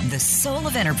to The Soul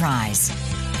of Enterprise.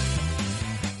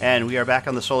 And we are back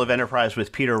on The Soul of Enterprise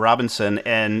with Peter Robinson.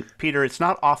 And Peter, it's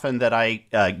not often that I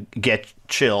get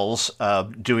chills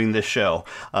doing this show.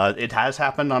 It has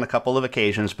happened on a couple of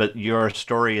occasions, but your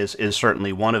story is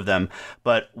certainly one of them.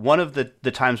 But one of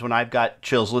the times when I've got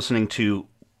chills listening to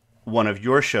one of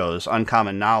your shows,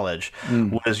 Uncommon Knowledge,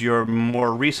 was your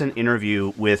more recent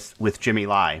interview with Jimmy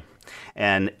Lai.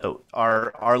 And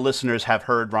our listeners have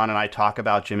heard Ron and I talk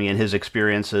about Jimmy and his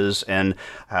experiences, and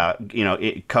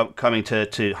coming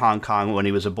to Hong Kong when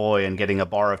he was a boy and getting a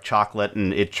bar of chocolate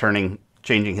and it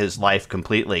changing his life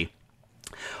completely.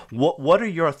 What are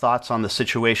your thoughts on the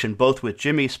situation, both with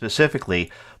Jimmy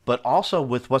specifically, but also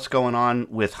with what's going on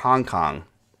with Hong Kong,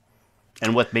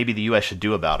 and what maybe the U.S. should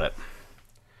do about it?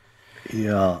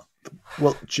 Yeah,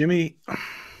 well, Jimmy,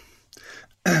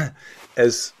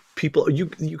 as people, you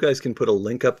guys can put a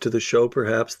link up to the show,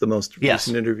 perhaps, the most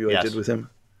recent interview I did with him.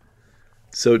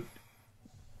 So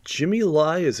Jimmy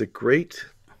Lai is a great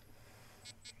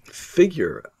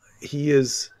figure. He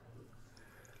is,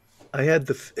 I have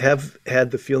had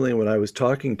the feeling when I was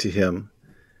talking to him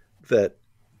that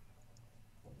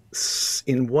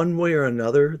in one way or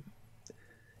another,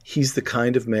 he's the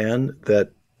kind of man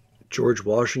that George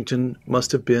Washington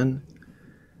must have been.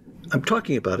 I'm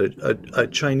talking about a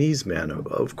Chinese man,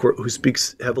 of course, who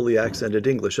speaks heavily accented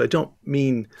English. I don't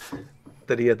mean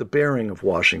that he had the bearing of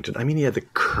Washington. I mean he had the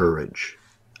courage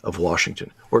of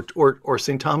Washington. Or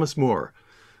St. Thomas More,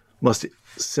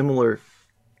 similar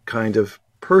kind of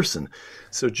person.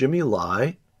 So Jimmy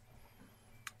Lai,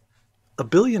 a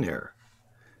billionaire,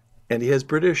 and he has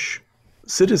British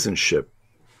citizenship,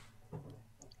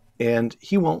 and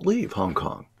he won't leave Hong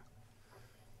Kong.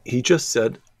 He just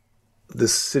said,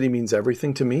 this city means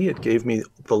everything to me. It gave me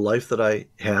the life that I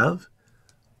have.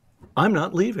 I'm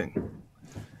not leaving.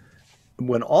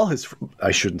 When I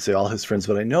shouldn't say all his friends,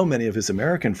 but I know many of his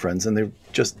American friends, and they're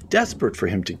just desperate for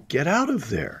him to get out of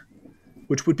there,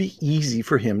 which would be easy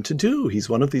for him to do. He's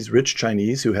one of these rich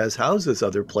Chinese who has houses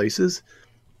other places.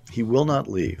 He will not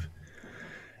leave.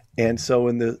 And so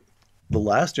in the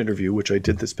last interview, which I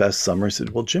did this past summer, I said,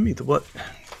 well, Jimmy, what?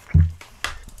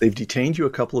 They've detained you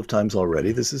a couple of times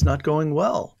already. This is not going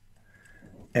well.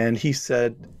 And he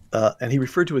said, and he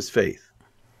referred to his faith.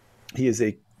 He is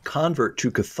a convert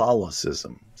to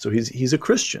Catholicism. So he's a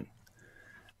Christian.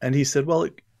 And he said, well,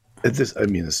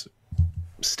 this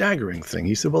staggering thing.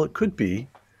 He said, well, it could be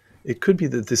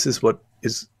that this is what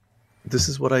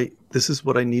I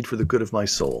need for the good of my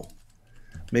soul.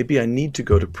 Maybe I need to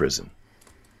go to prison.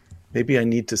 Maybe I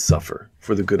need to suffer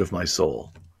for the good of my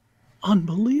soul.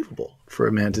 Unbelievable for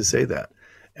a man to say that.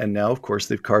 And now, of course,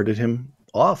 they've carted him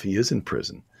off. He is in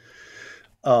prison.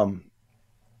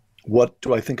 What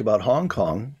do I think about Hong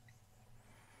Kong?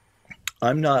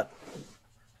 I'm not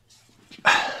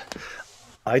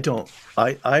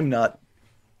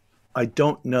I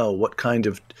don't know what kind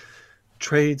of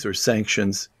trades or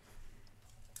sanctions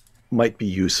might be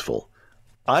useful.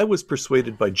 I was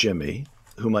persuaded by Jimmy,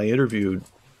 whom I interviewed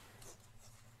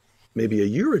maybe a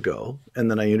year ago, and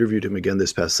then I interviewed him again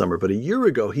this past summer. But a year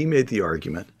ago, he made the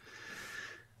argument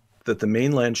that the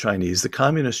mainland Chinese, the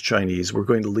communist Chinese, were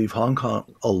going to leave Hong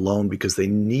Kong alone because they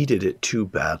needed it too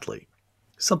badly.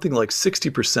 Something like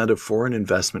 60% of foreign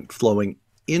investment flowing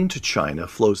into China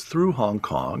flows through Hong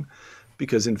Kong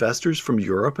because investors from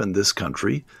Europe and this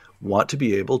country want to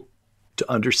be able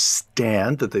to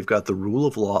understand that they've got the rule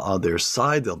of law on their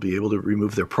side. They'll be able to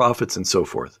remove their profits and so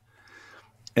forth.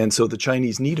 And so the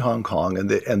Chinese need Hong Kong, and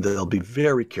they'll be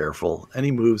very careful.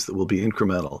 Any moves that will be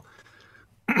incremental.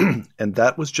 And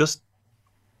that was just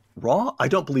wrong. I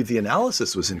don't believe the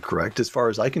analysis was incorrect. As far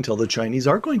as I can tell, the Chinese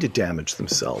are going to damage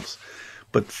themselves.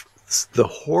 But the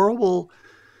horrible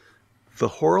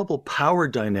power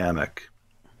dynamic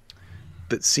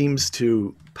that seems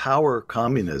to power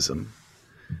communism,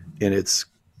 and it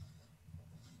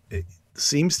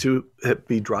seems to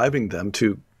be driving them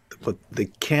to, but they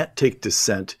can't take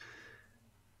dissent.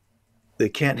 They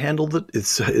can't handle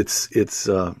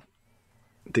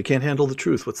they can't handle the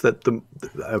truth. What's that?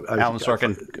 Alan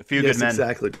Sorkin, A Few Good Men.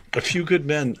 Exactly. A few good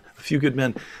men.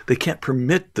 They can't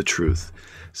permit the truth.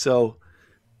 So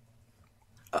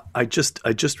I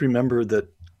just remember that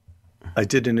I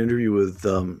did an interview with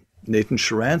Nathan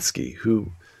Sharansky,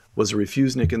 who was a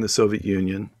refusenik in the Soviet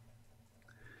Union.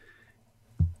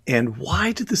 And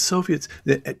why did the Soviets...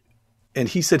 And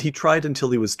he said he tried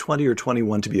until he was 20 or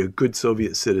 21 to be a good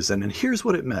Soviet citizen. And here's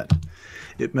what it meant.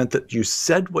 It meant that you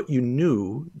said what you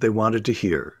knew they wanted to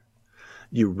hear.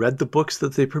 You read the books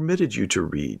that they permitted you to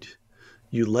read.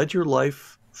 You led your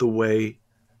life the way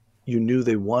you knew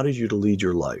they wanted you to lead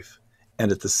your life.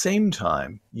 And at the same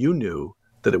time, you knew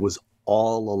that it was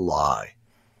all a lie.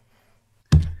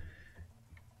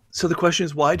 So the question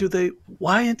is, why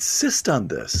insist on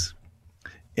this?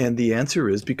 And the answer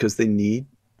is because they need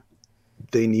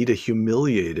a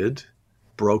humiliated,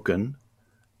 broken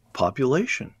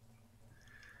population.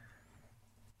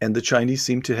 And the Chinese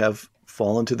seem to have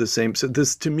fallen to the same. So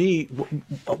this, to me,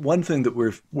 one thing that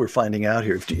we're finding out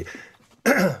here,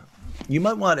 you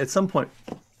might want, at some point,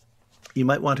 you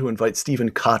might want to invite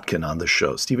Stephen Kotkin on the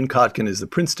show. Stephen Kotkin is the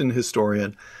Princeton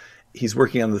historian. He's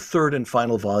working on the third and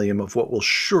final volume of what will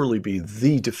surely be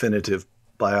the definitive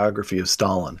biography of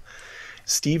Stalin.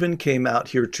 Stephen came out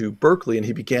here to Berkeley, and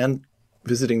he began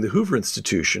visiting the Hoover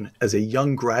Institution as a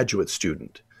young graduate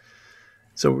student.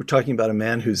 So we're talking about a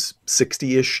man who's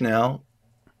 60-ish now.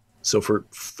 So for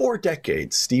 4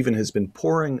 decades, Stephen has been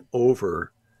poring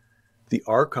over the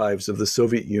archives of the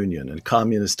Soviet Union and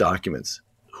communist documents,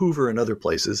 Hoover and other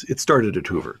places. It started at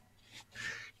Hoover.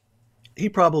 He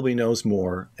probably knows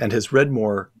more and has read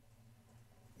more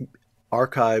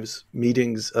archives,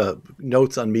 meetings,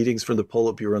 notes on meetings from the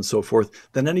Politburo and so forth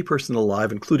than any person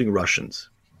alive, including Russians.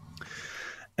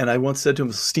 And I once said to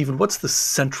him, Stephen, what's the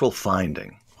central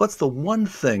finding? What's the one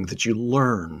thing that you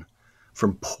learn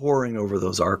from poring over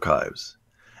those archives?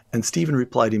 And Stephen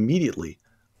replied immediately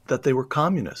that they were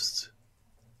communists.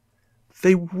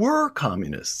 They were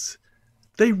communists.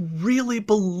 They really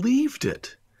believed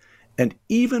it. And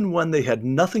even when they had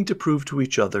nothing to prove to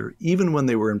each other, even when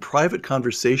they were in private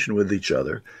conversation with each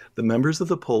other, the members of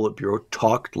the Politburo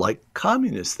talked like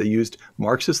communists. They used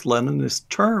Marxist-Leninist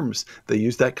terms. They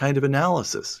used that kind of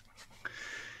analysis.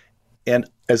 And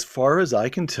as far as I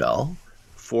can tell,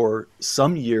 for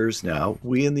some years now,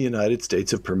 we in the United States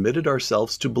have permitted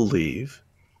ourselves to believe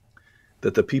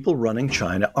that the people running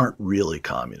China aren't really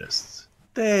communists.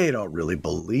 They don't really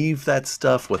believe that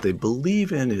stuff. What they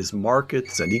believe in is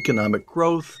markets and economic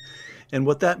growth. And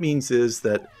what that means is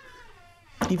that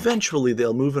eventually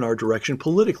they'll move in our direction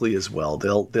politically as well.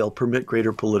 They'll permit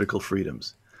greater political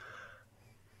freedoms.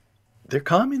 They're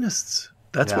communists.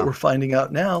 That's what we're finding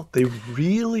out now. They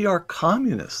really are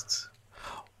communists.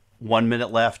 1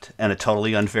 minute left and a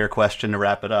totally unfair question to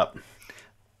wrap it up.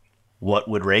 What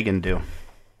would Reagan do?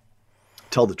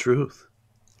 Tell the truth.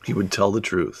 He would tell the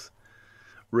truth.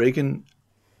 Reagan,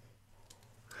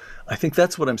 I think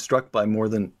that's what I'm struck by more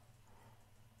than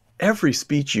every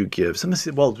speech you give. Somebody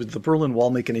said, well, did the Berlin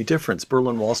Wall make any difference?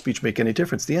 Berlin Wall speech make any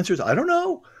difference? The answer is, I don't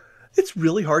know. It's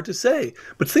really hard to say.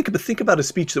 But think about a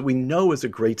speech that we know is a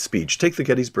great speech. Take the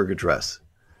Gettysburg Address.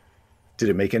 Did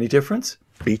it make any difference?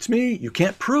 Beats me. You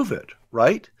can't prove it,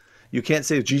 right? You can't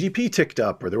say GDP ticked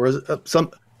up or there was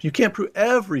you can't prove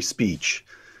every speech,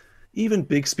 even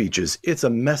big speeches. It's a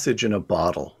message in a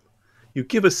bottle. You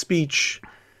give a speech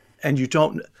and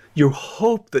you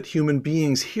hope that human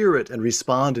beings hear it and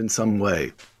respond in some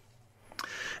way.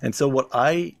 And so what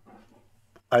I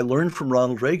I learned from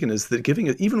Ronald Reagan is that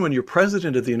even when you're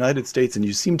president of the United States and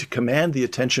you seem to command the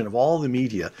attention of all the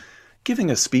media,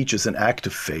 giving a speech is an act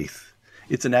of faith.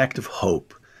 It's an act of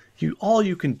hope. All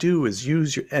you can do is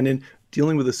and in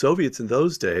dealing with the Soviets in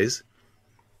those days,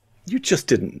 you just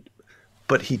didn't.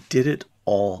 But he did it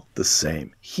all the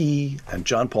same. He and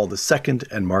John Paul II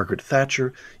and Margaret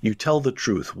Thatcher, you tell the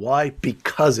truth. Why?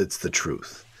 Because it's the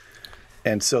truth.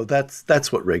 And so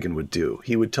that's what Reagan would do.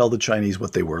 He would tell the Chinese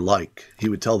what they were like. He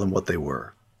would tell them what they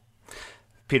were.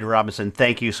 Peter Robinson,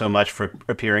 thank you so much for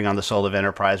appearing on The Soul of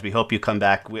Enterprise. We hope you come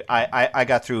back. I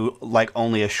got through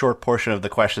only a short portion of the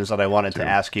questions that I wanted to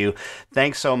ask you.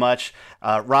 Thanks so much.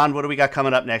 Ron, what do we got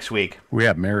coming up next week? We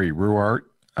have Mary Ruart,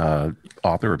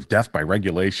 author of Death by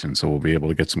Regulation, so we'll be able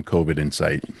to get some COVID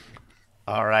insight.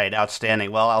 All right,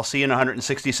 outstanding. Well, I'll see you in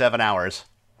 167 hours.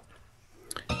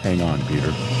 Hang on,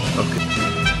 Peter. Okay.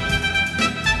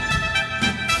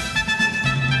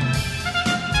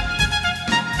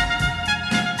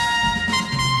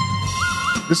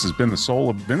 This has been The Soul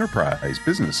of Enterprise,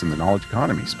 Business in the Knowledge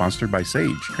Economy, sponsored by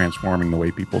Sage, transforming the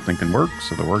way people think and work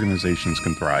so that organizations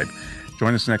can thrive.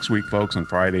 Join us next week, folks, on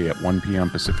Friday at 1 p.m.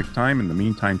 Pacific Time. In the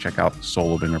meantime, check out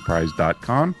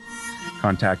soulofenterprise.com.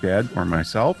 Contact Ed or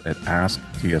myself at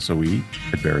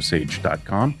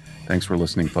asktsoe@verisage.com. Thanks for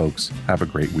listening, folks. Have a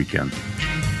great weekend.